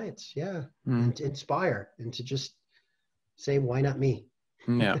my clients. Yeah. And to inspire and to just say, why not me?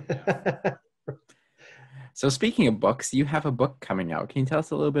 Yeah. So speaking of books, you have a book coming out. Can you tell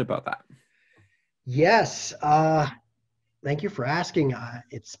us a little bit about that? Yes. Thank you for asking.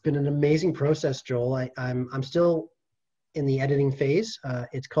 It's been an amazing process, Joel. I'm still in the editing phase.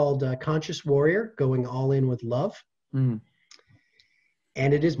 It's called Conscious Warrior, Going All In with Love. And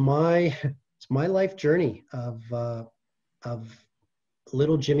it is my life journey of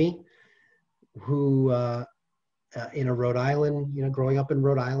little Jimmy, who in a Rhode Island, you know, growing up in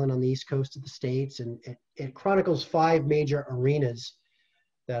Rhode Island on the East Coast of the States, and it chronicles 5 major arenas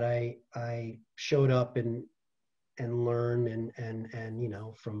that I showed up and learned and you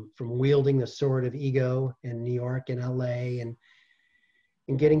know, from wielding the sword of ego in New York and LA and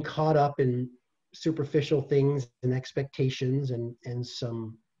getting caught up in superficial things and expectations and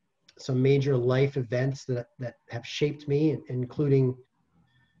some major life events that have shaped me, including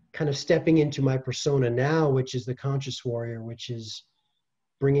kind of stepping into my persona now, which is the conscious warrior, which is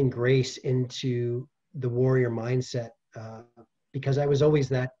bringing grace into the warrior mindset, because I was always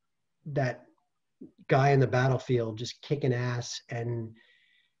that guy in the battlefield just kicking ass, and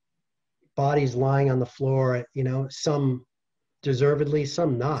bodies lying on the floor, you know, some deservedly,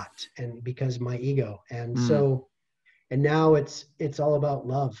 some not, and because of my ego. And Mm. so, and now it's all about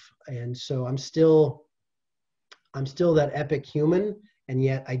love. And so I'm still that epic human, and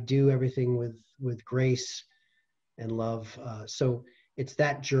yet I do everything with grace and love. So it's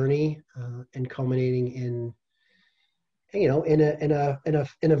that journey, and culminating in, you know, in an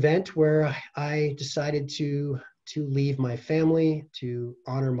event where I decided to leave my family, to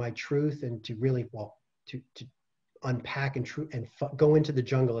honor my truth, and to really, well, to unpack and go into the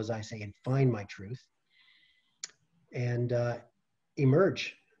jungle, as I say, and find my truth, and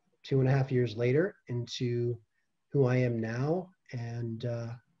emerge 2.5 years later into who I am now. And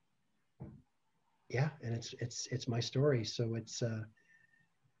yeah, and it's my story. So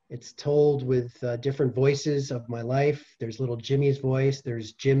it's told with different voices of my life. There's little Jimmy's voice,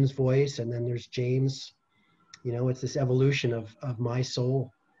 there's Jim's voice, and then there's James. You know, it's this evolution of my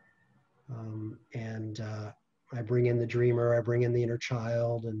soul. And I bring in the dreamer, I bring in the inner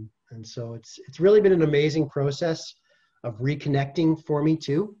child. And so it's really been an amazing process of reconnecting for me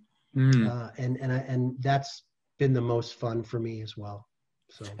too. Mm. And that's been the most fun for me as well.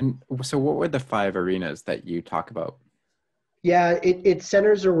 And so what were the 5 arenas that you talk about? Yeah, it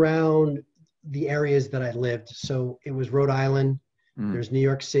centers around the areas that I lived. So it was Rhode Island, there's New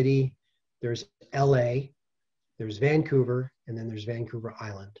York City, there's LA, there's Vancouver, and then there's Vancouver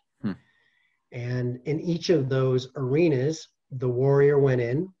Island. And in each of those arenas, the warrior went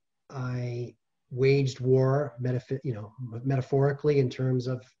in. I waged war, metaphorically, in terms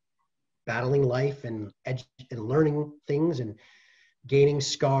of battling life and learning things and gaining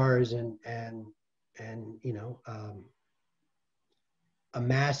scars and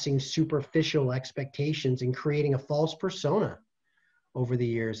amassing superficial expectations and creating a false persona over the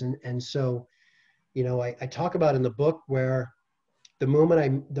years. And so, you know, I talk about in the book where the moment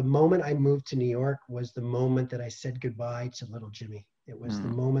I moved to New York was the moment that I said goodbye to little Jimmy. It was the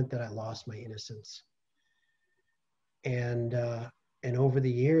moment that I lost my innocence. And over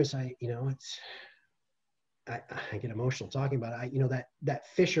the years, I get emotional talking about it. That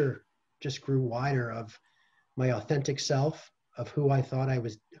fissure just grew wider of my authentic self, of who I thought I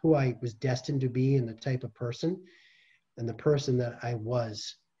was, who I was destined to be, and the type of person, and the person that I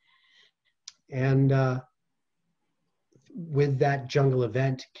was. And with that jungle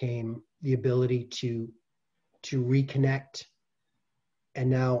event came the ability to reconnect and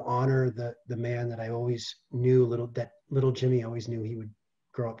now honor the man that I always knew, little Jimmy always knew he would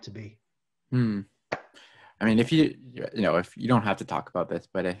grow up to be. I mean, if you don't have to talk about this,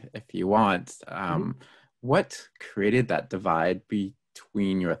 but if you want, what created that divide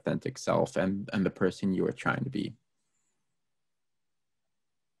between your authentic self and the person you were trying to be?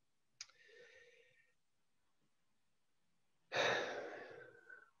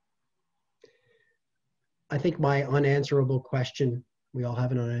 I think my unanswerable question, we all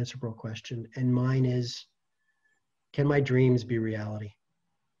have an unanswerable question, and mine is, can my dreams be reality?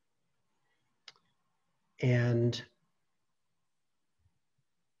 And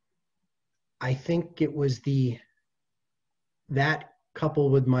I think it was that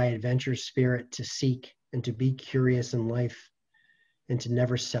coupled with my adventure spirit to seek and to be curious in life and to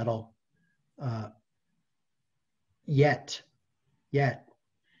never settle. Yet,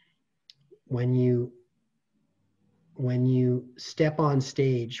 when you step on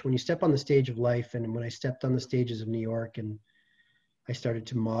stage, when you step on the stage of life, and when I stepped on the stages of New York and I started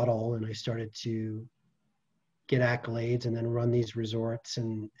to model and I started to get accolades and then run these resorts,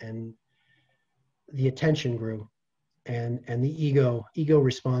 and the attention grew, and the ego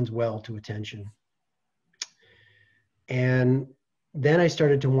responds well to attention. And then I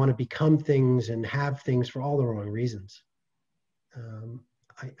started to want to become things and have things for all the wrong reasons.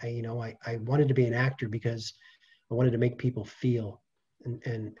 I wanted to be an actor because I wanted to make people feel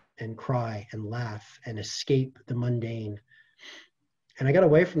and cry and laugh and escape the mundane. And I got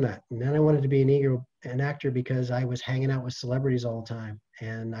away from that. And then I wanted to be an actor because I was hanging out with celebrities all the time.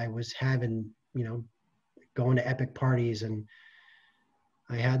 And I was having, going to epic parties, and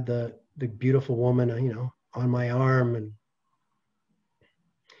I had the beautiful woman, on my arm, and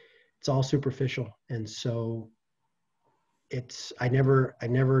it's all superficial. And so I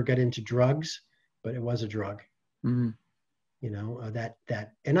never got into drugs, but it was a drug. And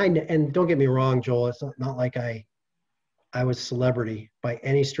don't get me wrong, Joel, it's not like I was celebrity by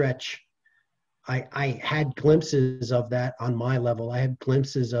any stretch. I had glimpses of that on my level. I had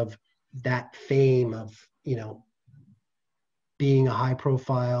glimpses of that fame of, being a high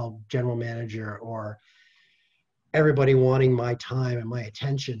profile general manager, or everybody wanting my time and my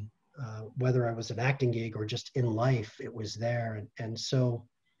attention. whether I was an acting gig or just in life, it was there. And so,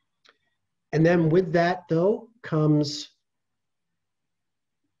 and then with that though comes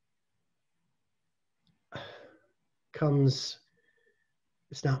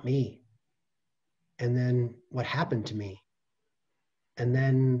it's not me. And then what happened to me? And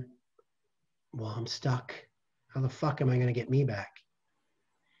then, well, I'm stuck. How the fuck am I going to get me back?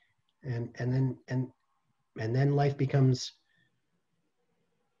 And then life becomes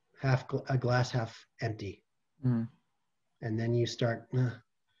a glass half empty. Mm. And then you start,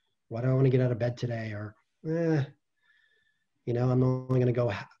 why do I want to get out of bed today? Or, I'm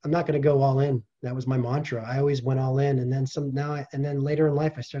not going to go all in. That was my mantra. I always went all in. And then and then later in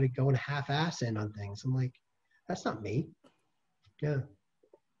life, I started going half-ass in on things. I'm like, that's not me. Yeah.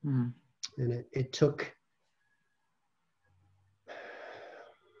 Mm. And it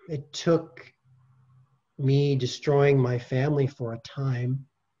took me destroying my family for a time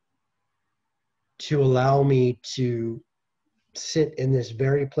to allow me to sit in this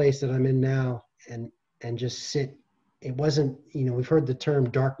very place that I'm in now and just sit. It wasn't, we've heard the term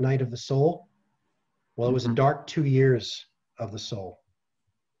dark night of the soul. Well, it was a dark 2 years of the soul.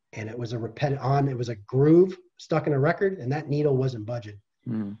 And it was it was a groove stuck in a record, and that needle wasn't budging.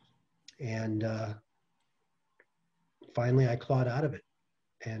 Mm. And finally I clawed out of it.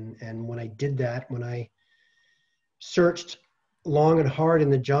 And when I did that, when I searched long and hard in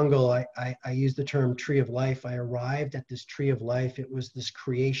the jungle, I used the term tree of life. I arrived at this tree of life. It was this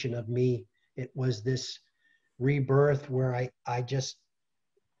creation of me. It was this rebirth where I just,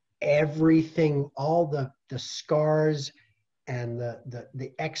 everything, all the scars and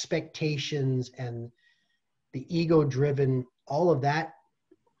the expectations and the ego driven, all of that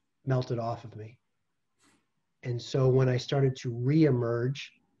melted off of me. And so when I started to reemerge,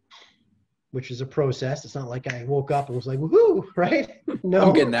 which is a process, it's not like I woke up and was like, woohoo, right? No.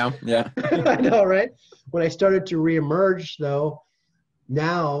 I'm good now. Yeah. I know, right? When I started to reemerge though,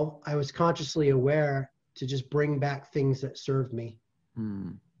 now I was consciously aware to just bring back things that served me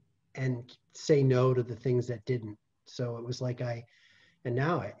and say no to the things that didn't. So it was like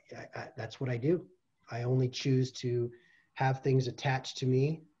now that's what I do. I only choose to have things attached to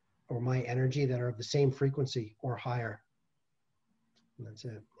me or my energy that are of the same frequency or higher. And that's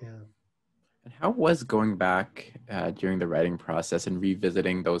it. Yeah. And how was going back during the writing process and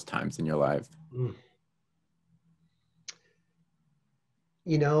revisiting those times in your life?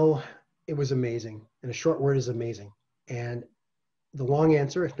 It was amazing. And a short word is amazing. And the long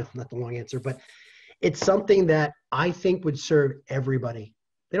answer, no, not the long answer, but it's something that I think would serve everybody.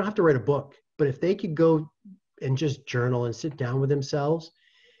 They don't have to write a book, but if they could go and just journal and sit down with themselves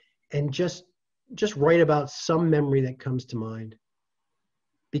and just write about some memory that comes to mind.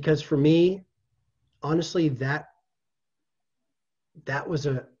 Because for me, honestly, that was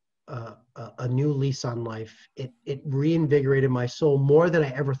a new lease on life. It reinvigorated my soul more than I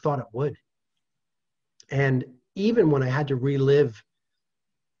ever thought it would. And even when I had to relive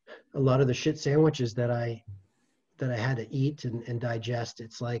a lot of the shit sandwiches that I had to eat and digest,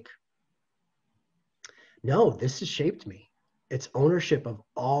 it's like, no, this has shaped me. It's ownership of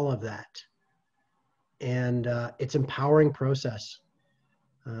all of that. And it's empowering process.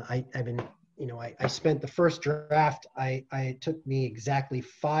 I spent the first draft, it took me exactly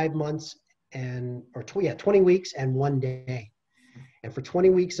 5 months 20 weeks and 1 day. And for 20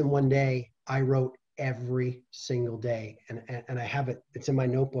 weeks and 1 day, I wrote every single day. And I have it's in my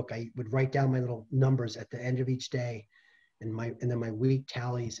notebook. I would write down my little numbers at the end of each day and then my week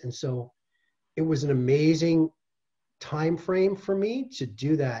tallies. And so it was an amazing time frame for me to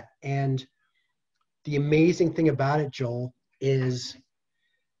do that. And the amazing thing about it, Joel, is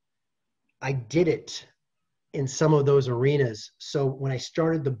I did it in some of those arenas. So when I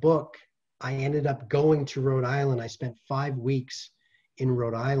started the book, I ended up going to Rhode Island. I spent 5 weeks in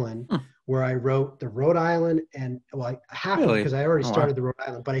Rhode Island where I wrote the Rhode Island half of it because I already started the Rhode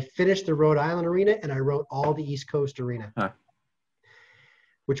Island, but I finished the Rhode Island arena and I wrote all the East Coast arena,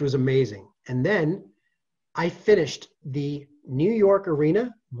 which was amazing. And then I finished the New York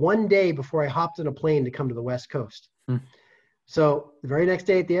arena 1 day before I hopped on a plane to come to the West Coast. So the very next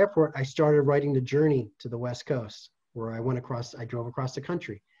day at the airport, I started writing the journey to the West Coast where I drove across the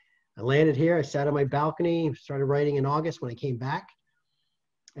country. I landed here, I sat on my balcony, started writing in August when I came back.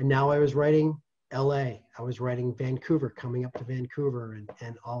 And now I was writing LA. I was writing Vancouver, coming up to Vancouver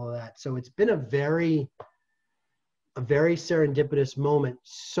and all of that. So it's been a very serendipitous moment,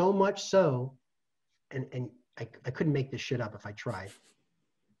 so much so, and I couldn't make this shit up if I tried.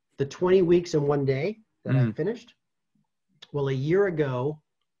 The 20 weeks and 1 day that I finished, well, a year ago,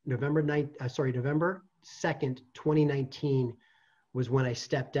 November 2nd, 2019 was when I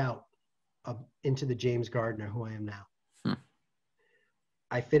stepped out into the James Gardner who I am now. Hmm.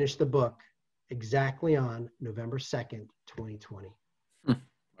 I finished the book exactly on November 2nd, 2020.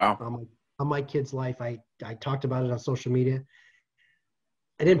 Wow. On my kid's life. I talked about it on social media.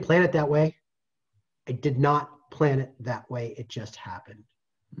 I didn't plan it that way. I did not plan it that way. It just happened.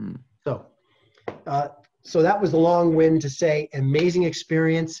 Hmm. So that was the long wind to say amazing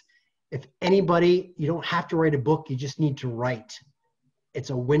experience. If anybody, you don't have to write a book, you just need to write. It's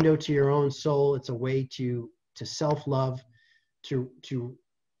a window to your own soul. It's a way to self-love, to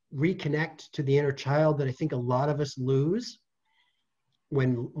reconnect to the inner child that I think a lot of us lose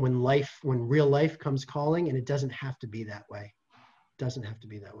when real life comes calling, and it doesn't have to be that way. It doesn't have to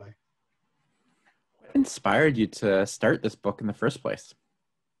be that way. What inspired you to start this book in the first place?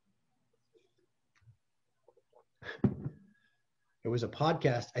 It was a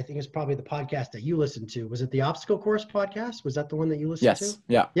podcast. I think it's probably the podcast that you listened to. Was it the Obstacle Course podcast? Was that the one that you listened to? Yes.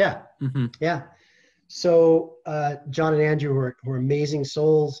 Yeah. Yeah. Mm-hmm. Yeah. So John and Andrew were amazing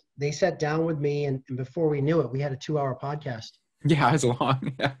souls. They sat down with me, and before we knew it, we had a 2-hour podcast. Yeah, it was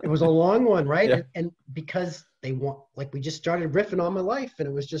long. Yeah. It was a long one, right? Yeah. And because we just started riffing on my life, and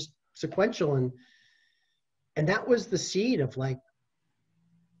it was just sequential, and that was the seed of like,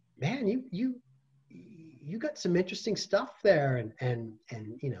 man, you got some interesting stuff there, and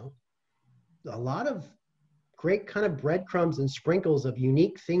you know, a lot of great kind of breadcrumbs and sprinkles of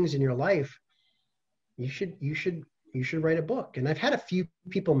unique things in your life. You should write a book. And I've had a few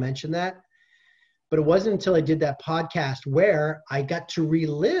people mention that, but it wasn't until I did that podcast where I got to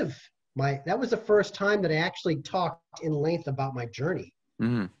relive that was the first time that I actually talked in length about my journey.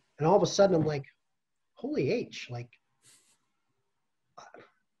 Mm-hmm. And all of a sudden I'm like, holy H, like,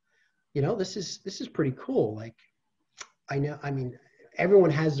 you know, this is pretty cool. Like, I mean,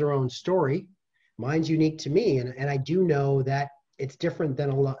 everyone has their own story. Mine's unique to me. And I do know that it's different than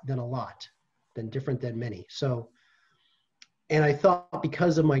different than many. So, and I thought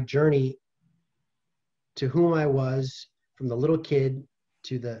because of my journey to whom I was, from the little kid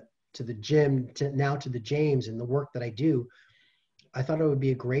to the gym, to now to the James and the work that I do, I thought it would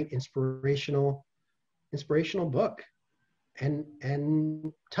be a great inspirational book,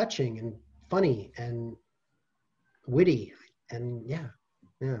 and touching and funny and witty, and yeah.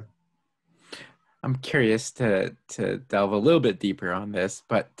 I'm curious to delve a little bit deeper on this,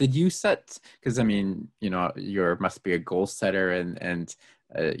 but did you set, because I mean, you know, you must be a goal setter, and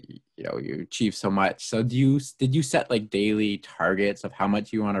you know, you achieve so much. So did you set like daily targets of how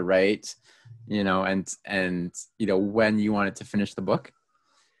much you want to write, you know, and you know, when you wanted to finish the book?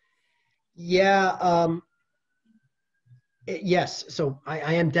 Yeah. Yes. So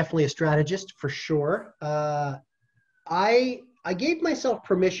I am definitely a strategist for sure. I gave myself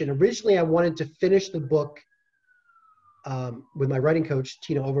permission. Originally, I wanted to finish the book with my writing coach,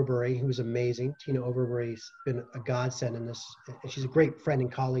 Tina Overbury, who's amazing. Tina Overbury's been a godsend in this. And she's a great friend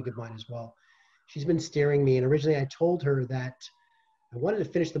and colleague of mine as well. She's been steering me. And originally, I told her that I wanted to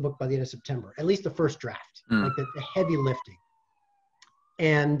finish the book by the end of September, at least the first draft, like the heavy lifting.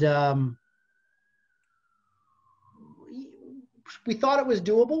 And we thought it was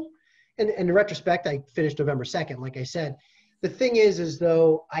doable. And in retrospect, I finished November 2nd, like I said. The thing is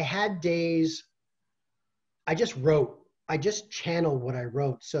though, I had days, I just channeled what I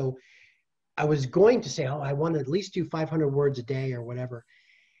wrote. So I was going to say, oh, I want to at least do 500 words a day or whatever.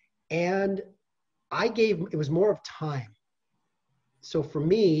 And it was more of time. So for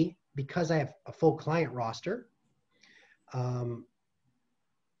me, because I have a full client roster,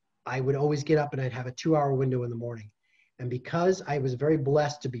 I would always get up and I'd have a 2-hour window in the morning. And because I was very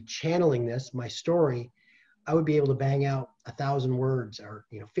blessed to be channeling my story, I would be able to bang out 1,000 words or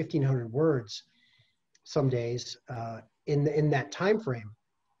 1,500 words some days in that time frame,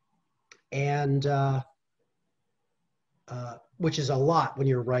 and which is a lot when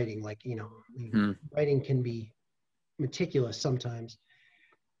you're writing. Like writing can be meticulous sometimes.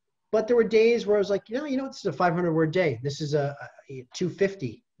 But there were days where I was like, this is a 500-word day. This is a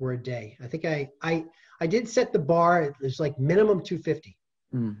 250-word day. I think I did set the bar. It was like minimum 250.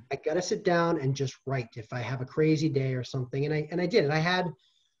 I got to sit down and just write if I have a crazy day or something. And I did. And I had,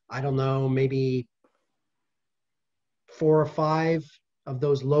 I don't know, maybe 4 or 5 of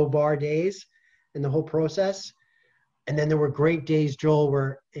those low bar days in the whole process. And then there were great days, Joel,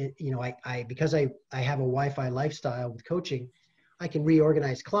 where, because I have a Wi-Fi lifestyle with coaching, I can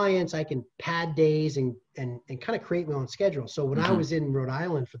reorganize clients. I can pad days and kind of create my own schedule. So when I was in Rhode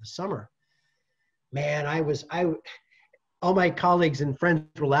Island for the summer, man, all my colleagues and friends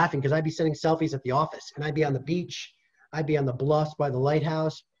were laughing because I'd be sending selfies at the office, and I'd be on the beach, I'd be on the bluffs by the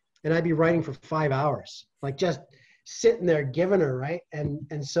lighthouse, and I'd be writing for 5 hours, like just sitting there giving her, right?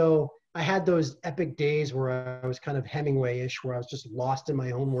 And so I had those epic days where I was kind of Hemingway-ish, where I was just lost in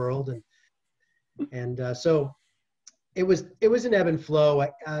my own world, and so it was an ebb and flow.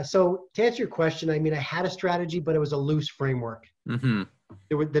 So to answer your question, I mean, I had a strategy, but it was a loose framework. Mm-hmm.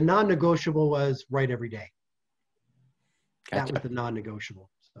 The non-negotiable was write every day. Gotcha. That was the non-negotiable.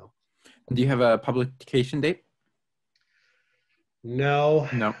 So, do you have a publication date? No.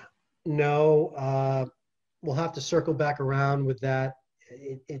 No. We'll have to circle back around with that.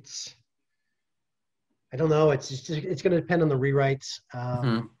 It's I don't know. It's going to depend on the rewrites,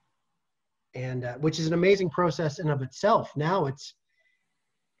 Mm-hmm. and which is an amazing process in of itself. Now it's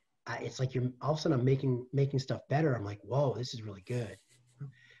like you're all of a sudden I'm making stuff better. I'm like, whoa, this is really good.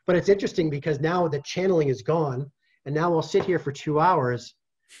 But it's interesting because now the channeling is gone, and now I'll sit here for 2 hours,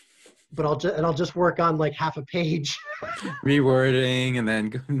 but I'll just work on like half a page, Rewording and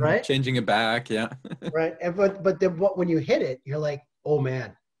then right? changing it back. Yeah. Right. And but then when you hit it, you're like, oh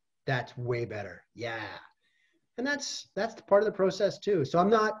man, that's way better. Yeah. And that's the part of the process too. So I'm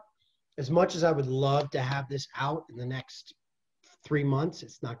not, as much as I would love to have this out in the next 3 months,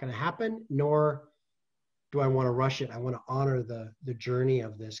 it's not going to happen, nor do I want to rush it. I want to honor the journey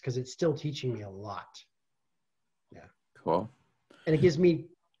of this because it's still teaching me a lot. Yeah. Cool. And it gives me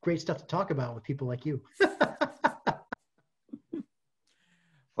great stuff to talk about with people like you.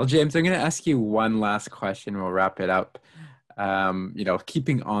 Well, James, I'm going to ask you one last question. We'll wrap it up.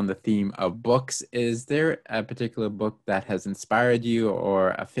 Keeping on the theme of books, is there a particular book that has inspired you,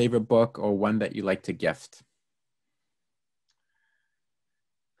 or a favorite book, or one that you like to gift?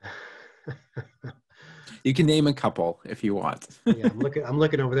 You can name a couple if you want. Yeah, I'm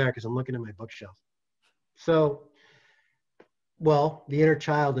looking over there because I'm looking at my bookshelf. So, well, the inner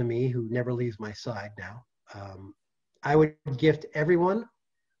child in me who never leaves my side now, I would gift everyone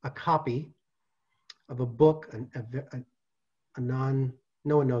a copy of a book,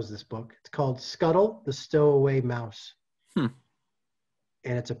 no one knows this book. It's called Scuttle, the Stowaway Mouse. And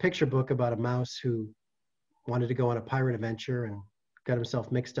it's a picture book about a mouse who wanted to go on a pirate adventure and got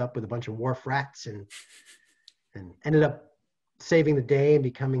himself mixed up with a bunch of wharf rats and ended up saving the day and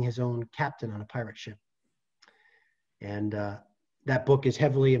becoming his own captain on a pirate ship. And that book is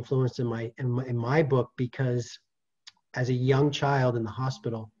heavily influenced in my book because as a young child in the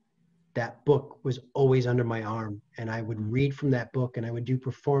hospital, that book was always under my arm, and I would read from that book, and I would do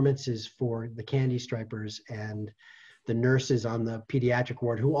performances for the candy stripers and the nurses on the pediatric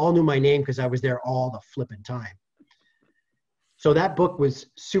ward who all knew my name because I was there all the flipping time. So that book was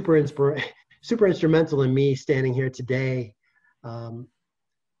super instrumental in me standing here today.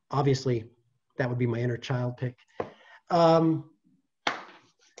 Obviously, that would be my inner child pick. I'm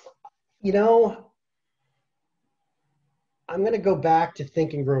going to go back to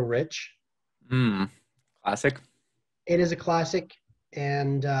Think and Grow Rich. Classic. It is a classic,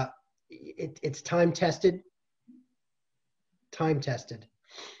 and it's time-tested.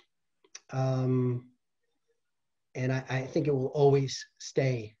 And I think it will always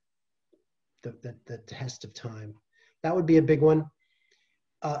stay the test of time. That would be a big one.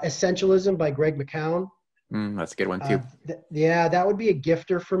 Essentialism by Greg McKeown. That's a good one too. That would be a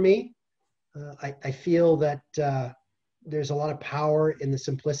gifter for me. I feel that there's a lot of power in the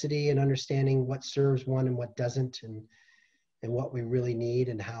simplicity and understanding what serves one and what doesn't, and what we really need,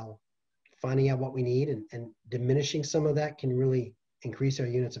 and how finding out what we need and diminishing some of that can really increase our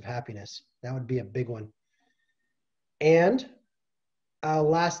units of happiness. That would be a big one. And I'll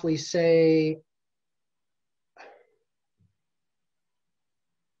lastly say,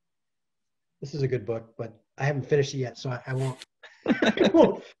 this is a good book, but I haven't finished it yet, so I won't.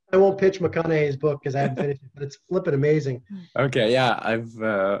 I won't pitch McConaughey's book because I haven't finished it, but it's flipping amazing. Okay, yeah, I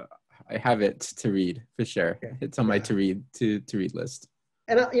have it to read for sure. Okay. It's on my to read list.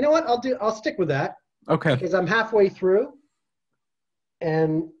 And you know what? I'll stick with that. Okay. Because I'm halfway through,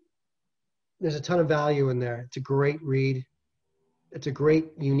 and there's a ton of value in there. It's a great read. It's a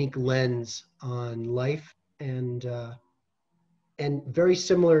great, unique lens on life, and very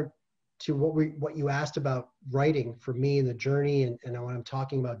similar to what you asked about writing for me in the journey, and when I'm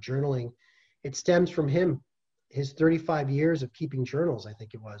talking about journaling, it stems from his 35 years of keeping journals, I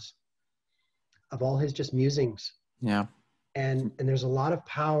think it was, of all his just musings. Yeah. And there's a lot of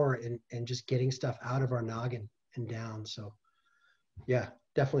power in just getting stuff out of our noggin and down. So yeah,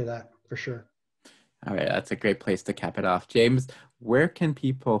 definitely that for sure. All right. That's a great place to cap it off. James, where can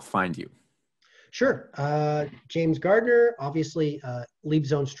people find you? Sure. James Gardner, obviously,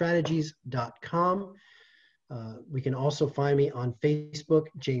 LeapZoneStrategies.com. We can also find me on Facebook,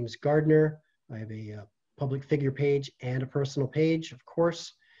 James Gardner. I have a public figure page and a personal page, of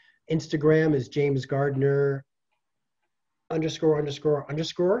course. Instagram is James Gardner underscore.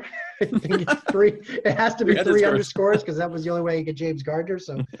 I think it's 3. It has to be 3 underscores because that was the only way you get James Gardner.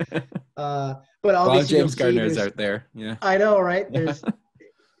 So, but obviously James Gardner is out there. Yeah, I know, right?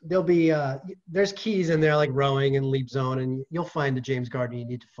 There'll be there's keys in there like rowing and LeapZone, and you'll find the James Gardner you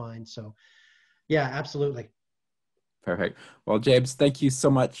need to find. So, yeah, absolutely. Perfect. Well, James, thank you so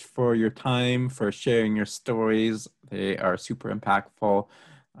much for your time, for sharing your stories. They are super impactful.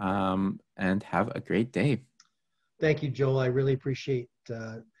 And have a great day. Thank you, Joel. I really appreciate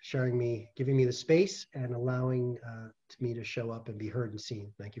giving me the space and allowing me to show up and be heard and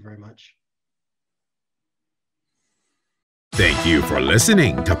seen. Thank you very much. Thank you for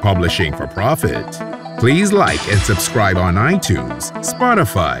listening to Publishing for Profit. Please like and subscribe on iTunes,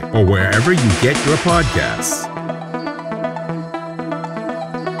 Spotify, or wherever you get your podcasts.